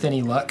should, with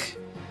any luck,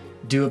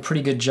 do a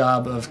pretty good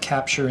job of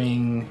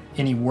capturing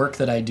any work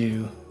that I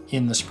do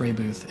in the spray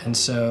booth. And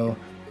so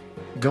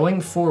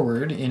going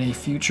forward in a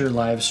future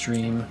live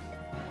stream,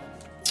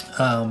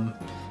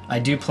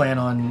 I do plan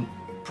on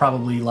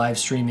probably live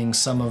streaming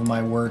some of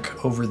my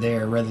work over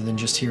there rather than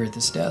just here at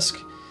this desk.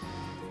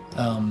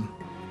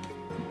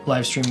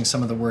 Live streaming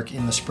some of the work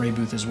in the spray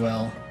booth as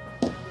well.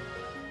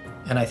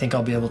 And I think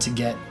I'll be able to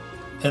get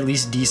at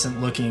least decent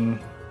looking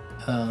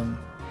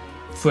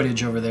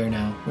footage over there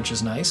now, which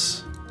is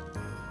nice.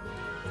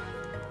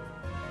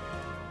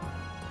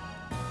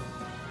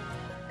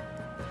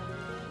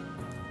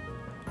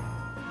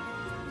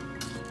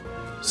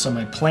 So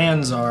my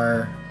plans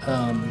are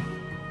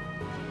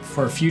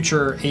for a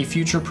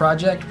future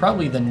project,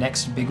 probably the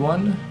next big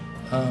one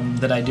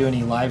that I do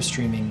any live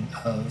streaming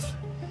of.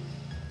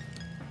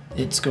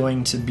 It's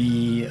going to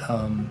be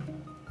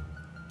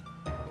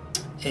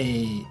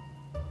a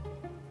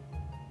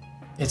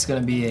it's going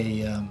to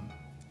be a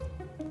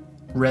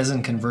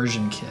resin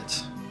conversion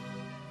kit.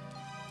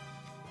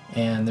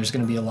 And there's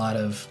going to be a lot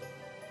of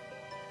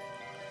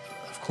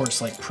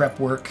course, like prep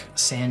work,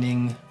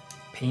 sanding,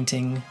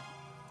 painting,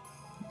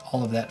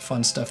 all of that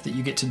fun stuff that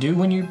you get to do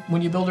when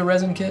you build a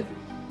resin kit.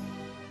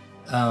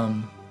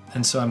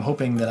 And so I'm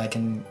hoping that I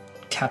can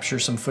capture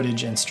some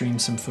footage and stream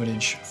some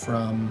footage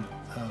from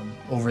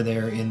over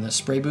there in the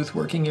spray booth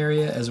working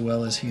area, as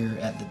well as here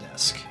at the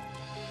desk.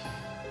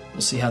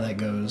 We'll see how that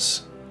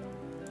goes,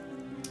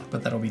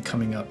 but that'll be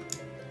coming up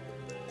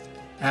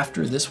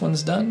after this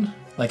one's done,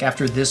 like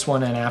after this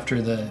one and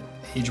after the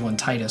AGE-1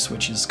 Titus,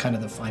 which is kind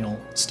of the final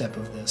step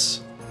of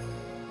this.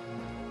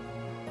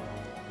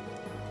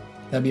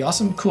 That'd be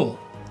awesome. Cool.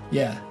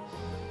 Yeah.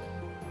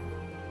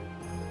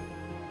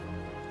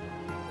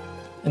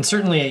 And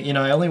certainly, you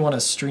know, I only want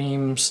to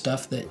stream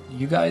stuff that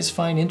you guys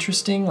find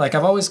interesting. Like,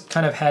 I've always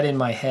kind of had in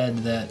my head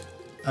that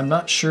I'm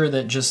not sure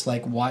that just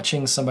like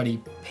watching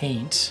somebody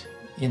paint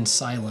in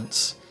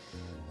silence,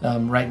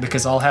 right?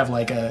 Because I'll have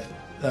like a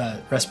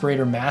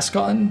respirator mask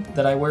on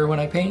that I wear when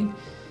I paint.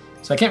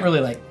 So I can't really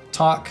like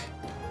talk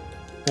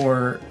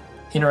or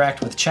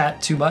interact with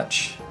chat too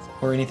much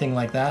or anything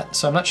like that.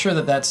 So I'm not sure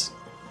that that's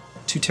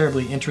too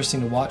terribly interesting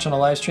to watch on a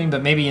live stream,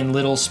 but maybe in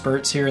little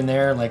spurts here and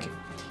there, like, you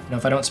know,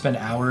 if I don't spend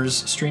hours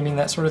streaming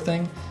that sort of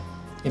thing,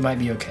 it might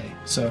be okay.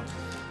 So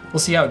we'll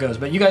see how it goes.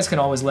 But you guys can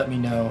always let me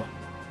know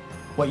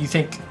what you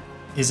think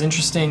is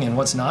interesting and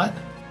what's not.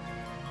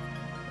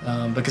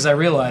 Because I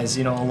realize,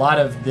 you know, a lot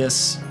of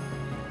this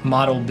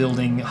model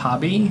building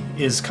hobby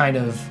is kind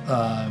of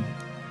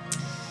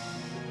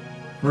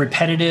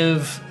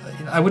repetitive.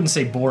 I wouldn't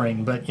say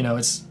boring, but, you know,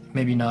 it's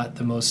maybe not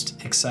the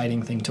most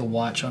exciting thing to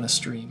watch on a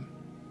stream.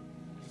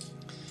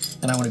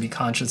 And I want to be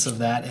conscious of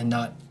that and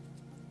not,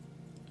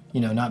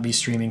 you know, not be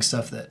streaming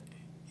stuff that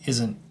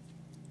isn't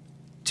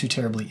too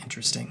terribly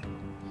interesting,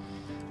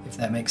 if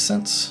that makes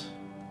sense.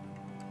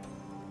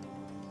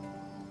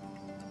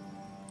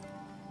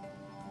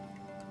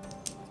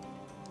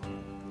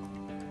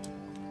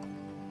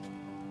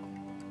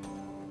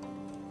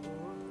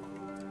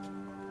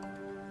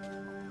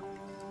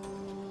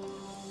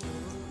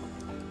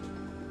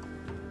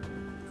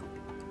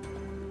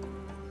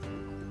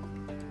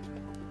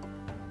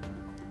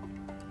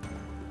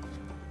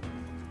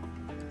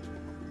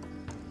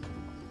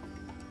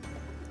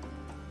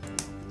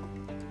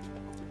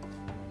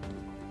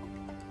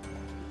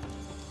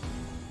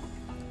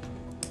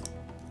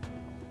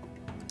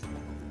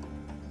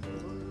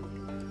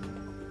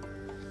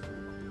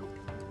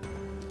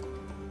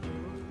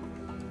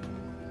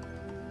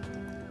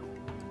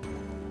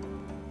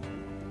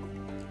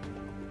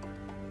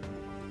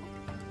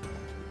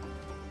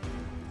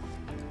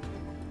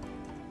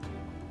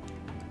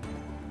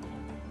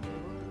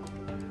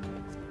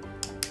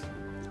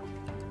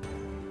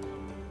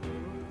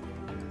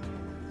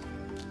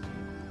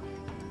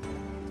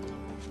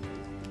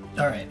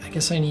 Alright, I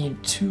guess I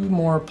need 2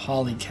 more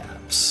poly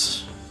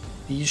caps.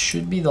 These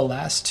should be the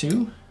last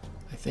 2,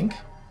 I think.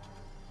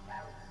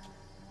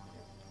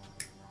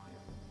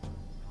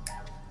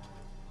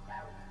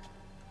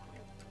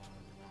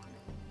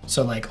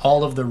 So like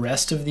all of the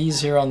rest of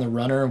these here on the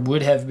runner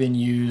would have been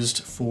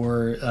used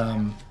for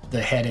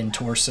the head and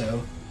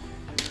torso.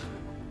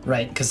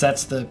 Right, because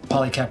that's the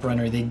polycap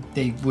runner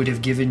they would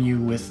have given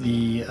you with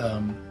the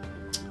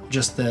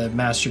just the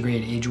Master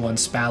Grade AGE-1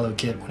 Spallow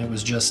kit when it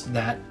was just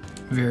that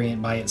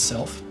variant by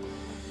itself,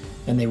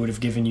 and they would have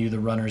given you the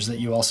runners that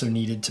you also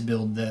needed to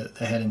build the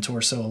head and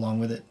torso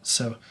along with it.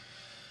 So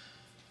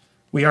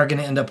we are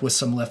going to end up with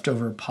some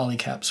leftover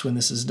polycaps when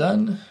this is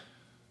done.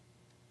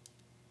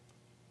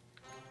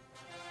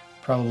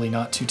 Probably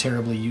not too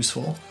terribly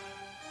useful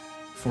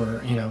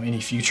for, you know,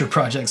 any future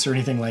projects or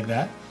anything like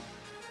that.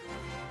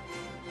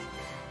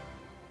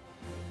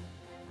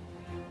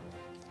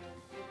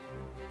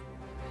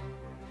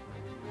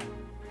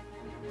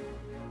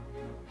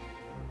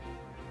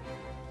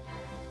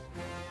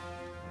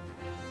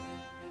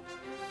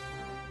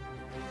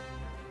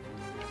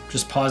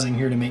 Just pausing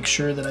here to make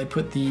sure that I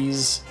put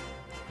this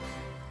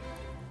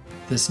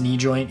knee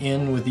joint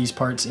in with these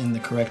parts in the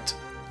correct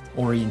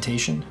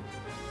orientation.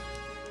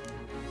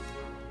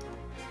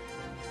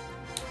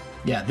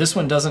 Yeah, this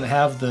one doesn't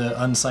have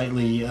the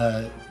unsightly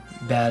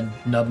bad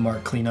nub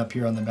mark cleanup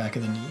here on the back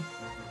of the knee.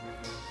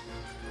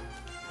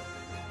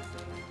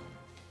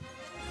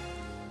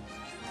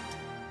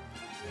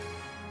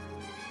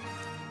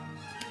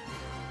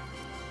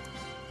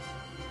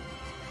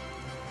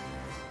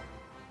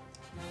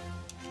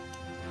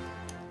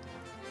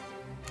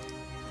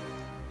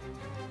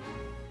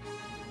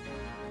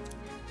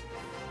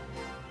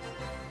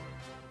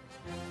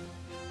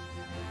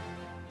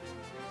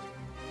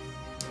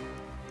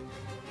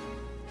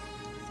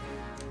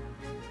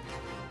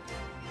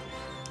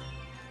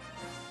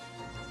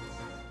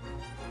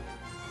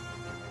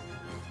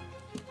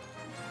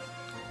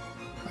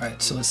 Alright,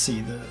 so let's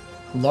see, the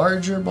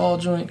larger ball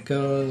joint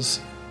goes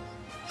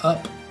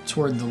up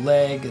toward the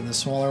leg, and the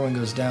smaller one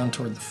goes down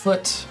toward the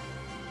foot.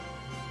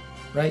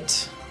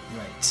 Right?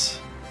 Right.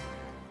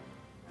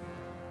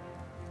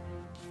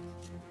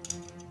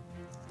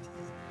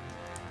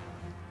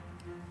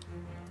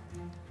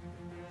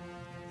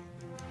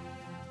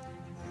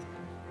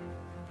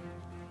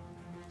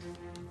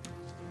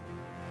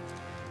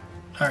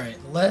 All right,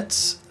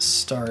 let's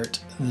start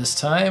this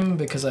time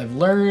because I've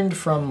learned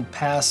from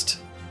past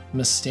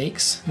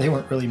mistakes. They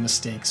weren't really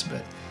mistakes,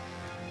 but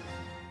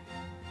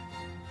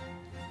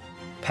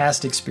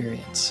past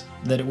experience,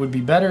 that it would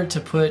be better to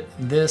put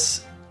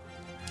this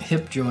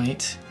hip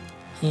joint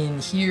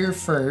in here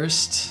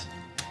first,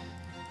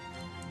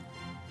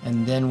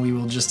 and then we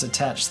will just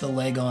attach the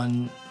leg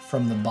on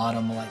from the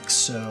bottom like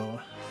so.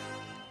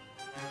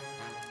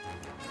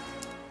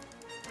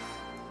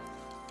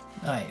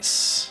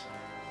 Nice.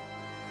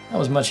 That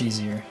was much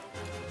easier.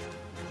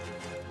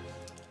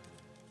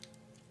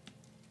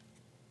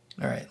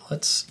 All right,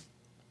 let's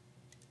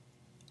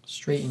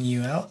straighten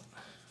you out.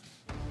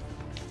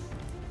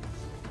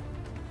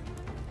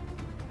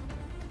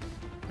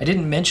 I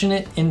didn't mention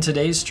it in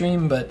today's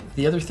stream, but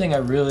the other thing I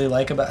really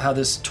like about how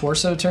this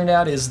torso turned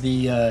out is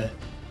the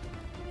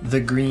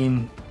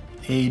green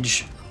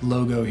AGE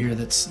logo here.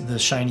 That's the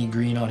shiny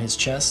green on his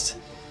chest.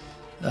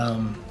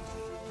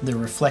 The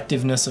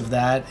reflectiveness of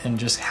that and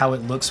just how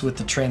it looks with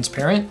the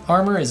transparent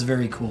armor is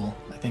very cool.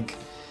 I think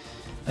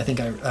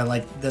I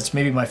like, that's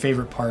maybe my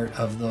favorite part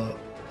of the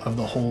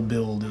whole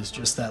build, is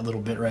just that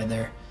little bit right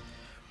there.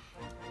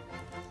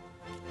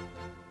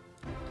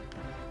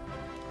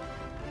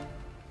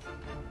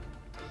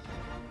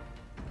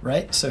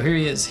 Right, so here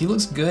he is. He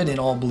looks good in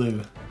all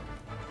blue.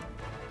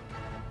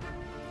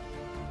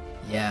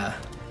 Yeah,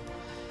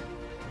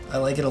 I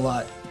like it a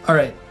lot. All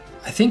right,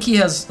 I think he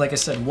has, like I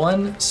said,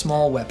 one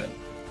small weapon.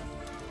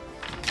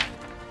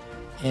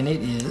 And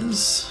it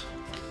is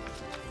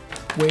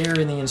where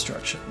in the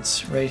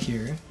instructions? Right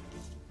here.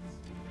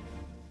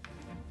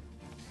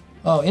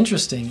 Oh,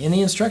 interesting. In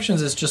the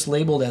instructions, it's just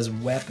labeled as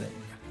weapon.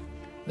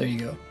 There you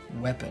go,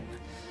 weapon.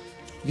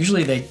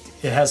 Usually it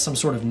has some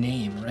sort of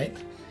name, right?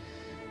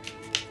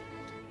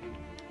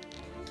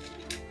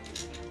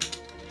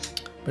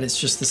 But it's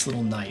just this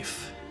little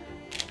knife.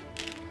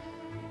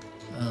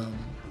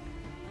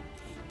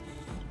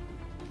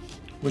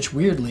 Which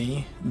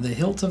weirdly, the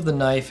hilt of the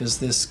knife is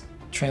this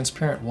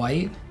transparent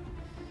white.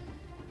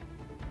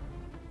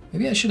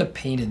 Maybe I should have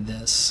painted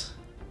this.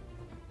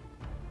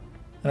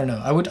 I don't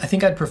know. I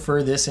think I'd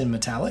prefer this in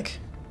metallic.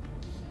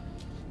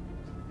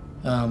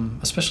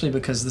 Especially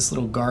because this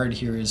little guard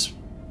here is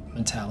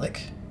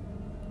metallic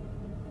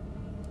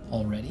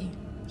already.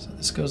 So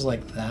this goes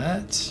like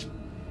that.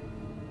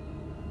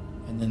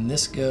 And then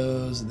this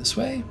goes this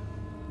way.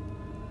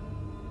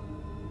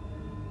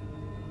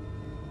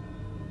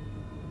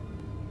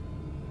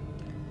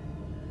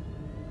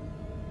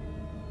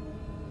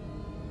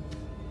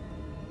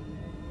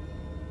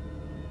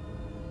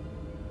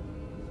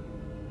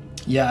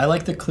 Yeah, I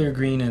like the clear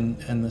green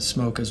and the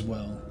smoke as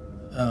well.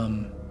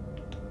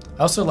 I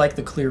also like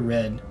the clear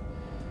red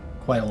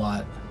quite a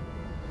lot.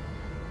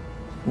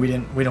 We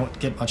don't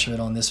get much of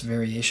it on this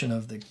variation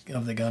of the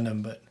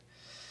Gundam, but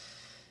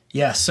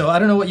yeah. So I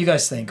don't know what you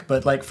guys think,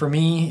 but like for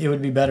me, it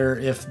would be better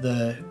if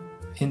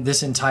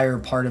this entire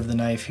part of the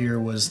knife here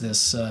was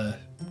this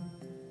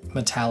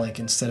metallic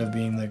instead of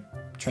being the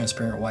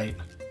transparent white.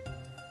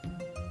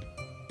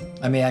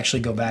 I may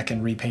actually go back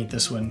and repaint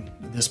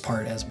this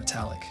part as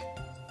metallic.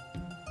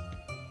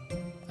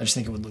 I just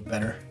think it would look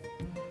better.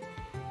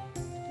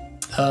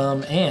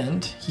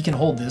 And he can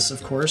hold this,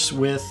 of course,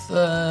 with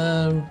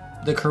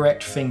the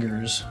correct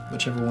fingers,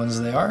 whichever ones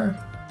they are.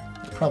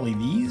 Probably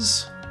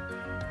these.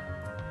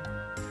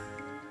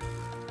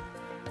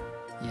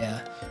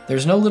 Yeah,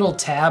 there's no little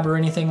tab or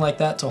anything like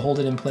that to hold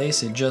it in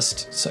place. It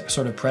just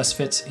sort of press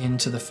fits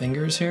into the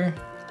fingers here.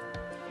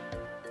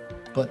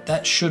 But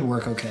that should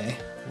work okay.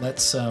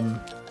 Let's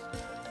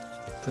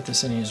put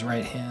this in his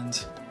right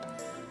hand.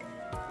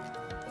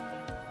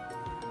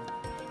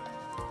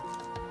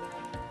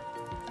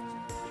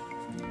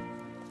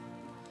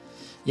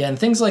 Yeah, and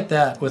things like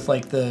that with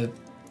like the,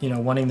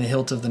 wanting the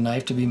hilt of the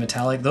knife to be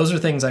metallic, those are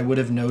things I would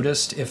have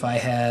noticed if I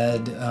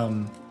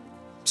had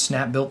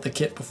snap built the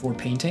kit before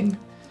painting,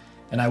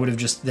 and I would have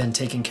just then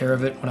taken care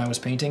of it when I was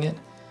painting it.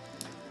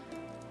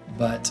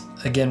 But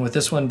again, with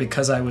this one,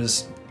 because I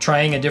was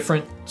trying a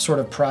different sort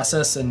of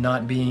process and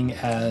not being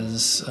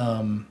as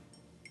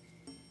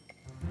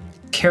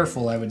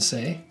careful, I would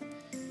say,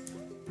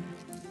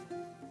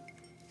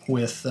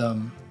 with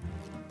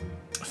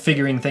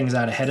figuring things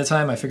out ahead of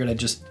time, I figured I'd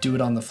just do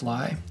it on the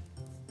fly.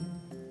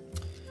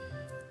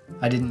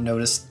 I didn't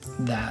notice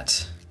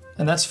that,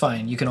 and that's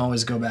fine. You can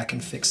always go back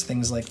and fix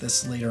things like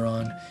this later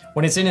on.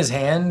 When it's in his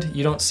hand,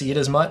 you don't see it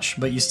as much,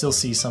 but you still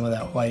see some of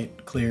that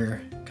white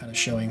clear kind of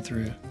showing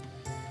through.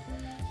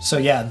 So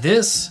yeah,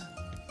 this,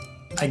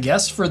 I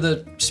guess for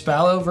the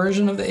Spallow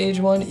version of the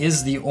AGE-1,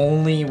 is the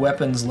only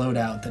weapons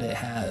loadout that it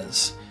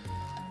has.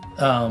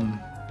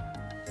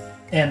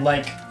 And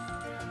like,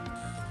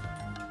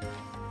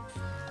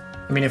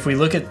 I mean, if we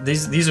look at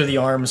these are the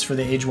arms for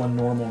the AGE-1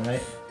 normal,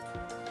 right?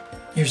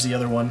 Here's the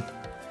other one.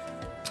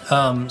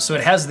 So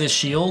it has this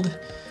shield,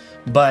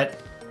 but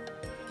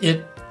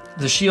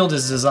the shield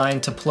is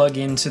designed to plug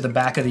into the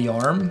back of the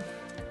arm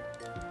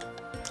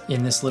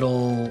in this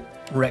little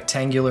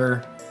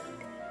rectangular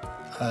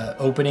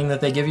opening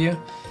that they give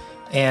you.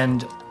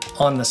 And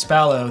on the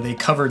Spallow, they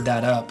covered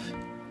that up.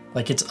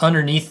 Like, it's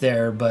underneath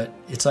there, but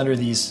it's under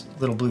these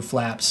little blue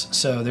flaps.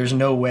 So there's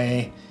no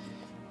way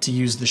to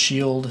use the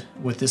shield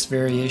with this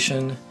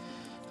variation.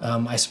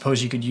 I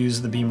suppose you could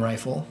use the beam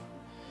rifle.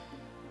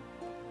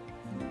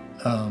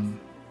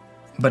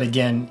 But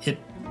again,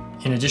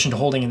 in addition to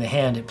holding in the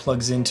hand, it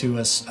plugs into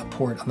a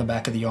port on the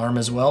back of the arm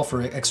as well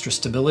for extra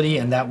stability,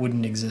 and that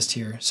wouldn't exist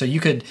here. So you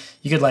could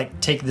like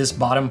take this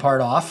bottom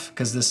part off,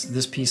 because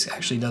this piece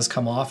actually does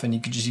come off, and you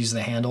could just use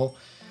the handle,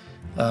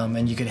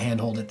 and you could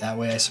handhold it that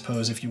way, I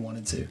suppose, if you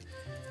wanted to.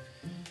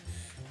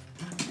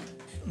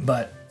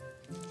 But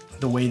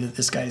the way that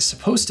this guy is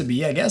supposed to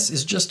be, I guess,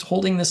 is just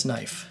holding this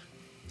knife.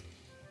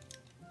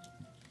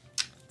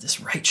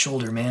 This right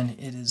shoulder, man,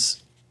 it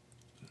is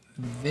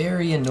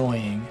very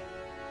annoying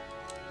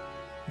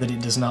that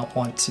it does not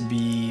want to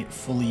be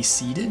fully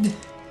seated.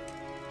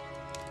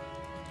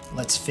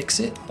 Let's fix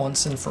it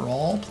once and for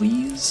all,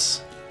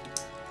 please.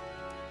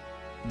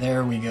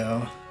 There we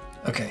go.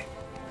 Okay.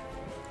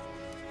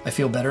 I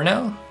feel better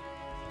now.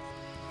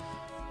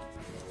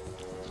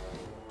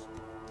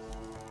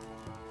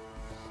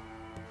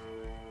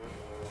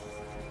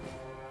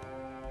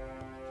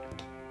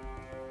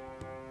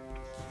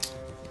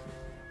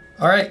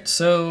 All right,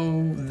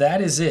 so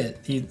that is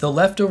it. The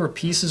leftover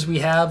pieces we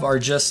have are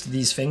just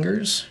these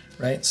fingers,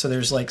 right? So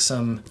there's like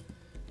some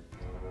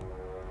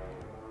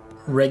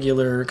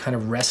regular kind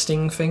of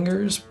resting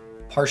fingers,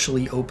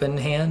 partially open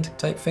hand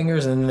type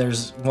fingers, and then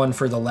there's one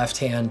for the left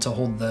hand to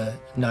hold the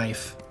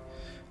knife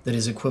that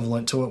is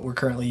equivalent to what we're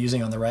currently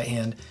using on the right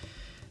hand.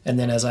 And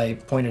then, as I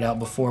pointed out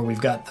before,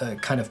 we've got the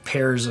kind of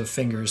pairs of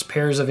fingers,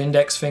 pairs of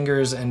index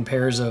fingers and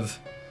pairs of,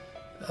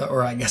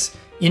 or I guess,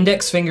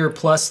 index finger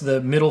plus the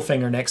middle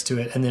finger next to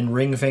it, and then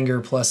ring finger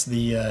plus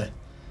the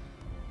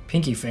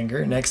pinky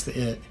finger next to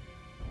it,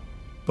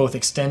 both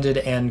extended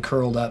and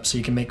curled up. So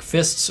you can make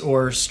fists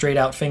or straight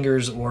out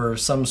fingers or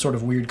some sort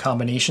of weird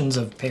combinations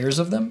of pairs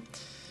of them.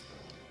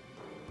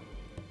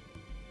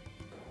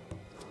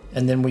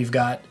 And then we've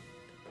got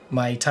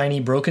my tiny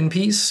broken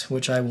piece,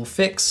 which I will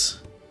fix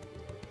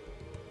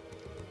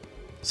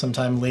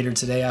sometime later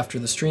today after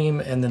the stream,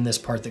 and then this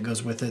part that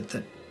goes with it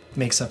that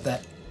makes up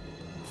that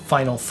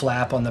final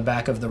flap on the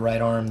back of the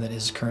right arm that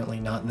is currently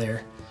not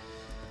there.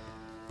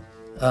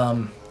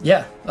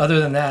 Yeah, other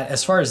than that,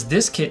 as far as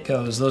this kit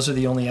goes, those are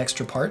the only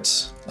extra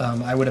parts.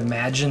 I would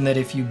imagine that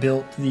if you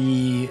built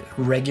the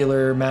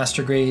regular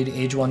master grade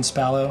AGE-1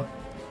 Spallow,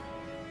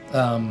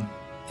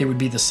 it would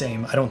be the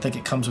same. I don't think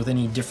it comes with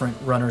any different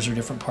runners or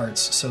different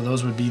parts, so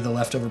those would be the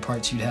leftover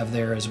parts you'd have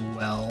there as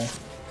well.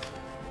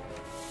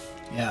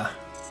 Yeah.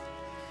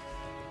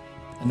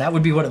 And that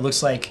would be what it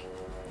looks like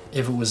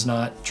if it was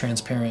not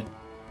transparent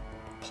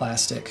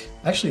plastic.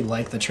 I actually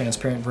like the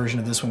transparent version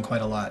of this one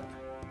quite a lot.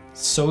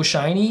 It's so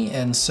shiny,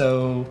 and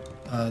so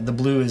the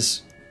blue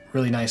is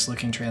really nice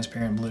looking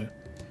transparent blue.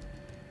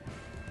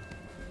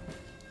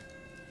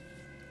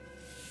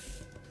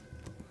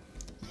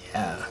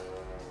 Yeah.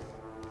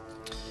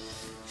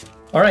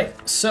 All right,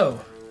 so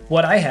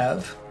what I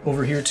have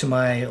over here to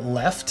my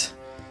left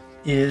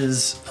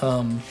is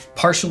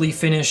partially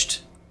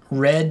finished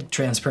red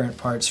transparent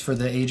parts for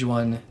the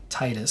AGE-1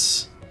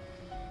 Titus.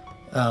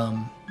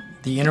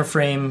 The inner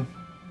frame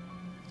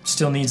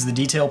still needs the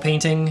detail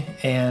painting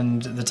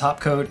and the top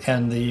coat,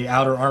 and the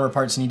outer armor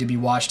parts need to be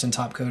washed and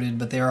top coated,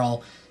 but they're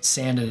all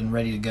sanded and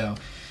ready to go.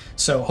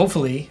 So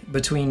hopefully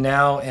between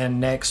now and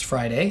next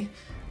Friday,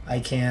 I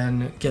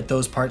can get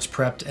those parts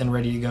prepped and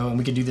ready to go, and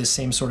we could do this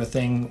same sort of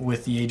thing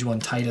with the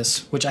AGE-1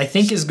 Titus, which I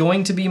think is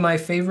going to be my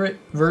favorite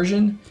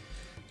version,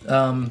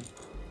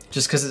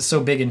 just because it's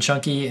so big and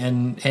chunky,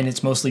 and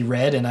it's mostly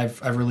red, and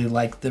I really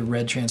like the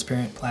red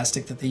transparent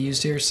plastic that they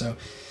used here, so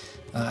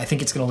I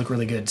think it's going to look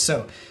really good.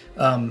 So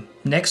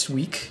next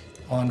week,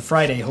 on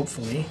Friday,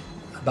 hopefully,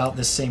 about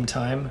this same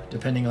time,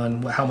 depending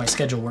on how my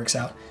schedule works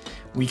out,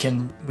 we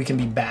can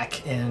be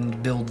back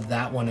and build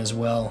that one as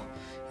well.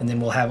 And then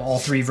we'll have all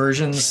three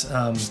versions,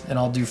 and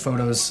I'll do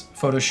photo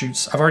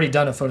shoots. I've already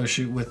done a photo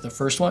shoot with the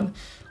first one.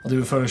 I'll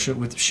do a photo shoot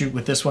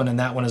with this one and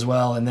that one as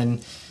well. And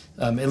then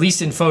at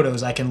least in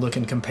photos, I can look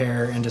and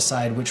compare and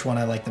decide which one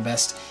I like the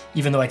best,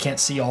 even though I can't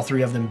see all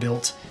three of them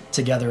built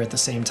together at the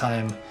same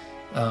time,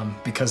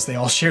 because they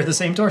all share the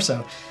same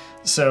torso.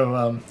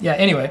 So yeah,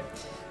 anyway,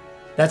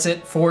 that's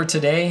it for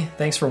today.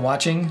 Thanks for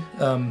watching.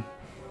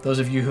 Those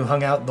of you who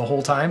hung out the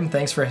whole time,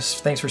 thanks for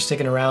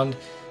sticking around.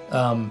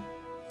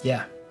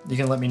 Yeah, you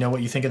can let me know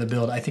what you think of the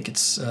build. I think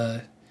it's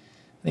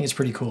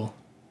pretty cool.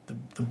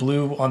 The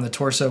blue on the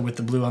torso with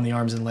the blue on the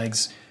arms and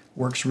legs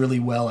works really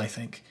well, I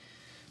think.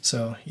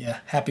 So yeah,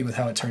 happy with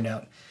how it turned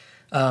out.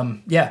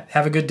 Yeah,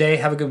 have a good day,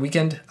 have a good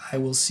weekend. I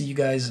will see you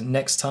guys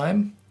next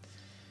time,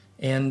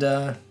 and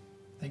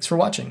thanks for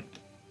watching.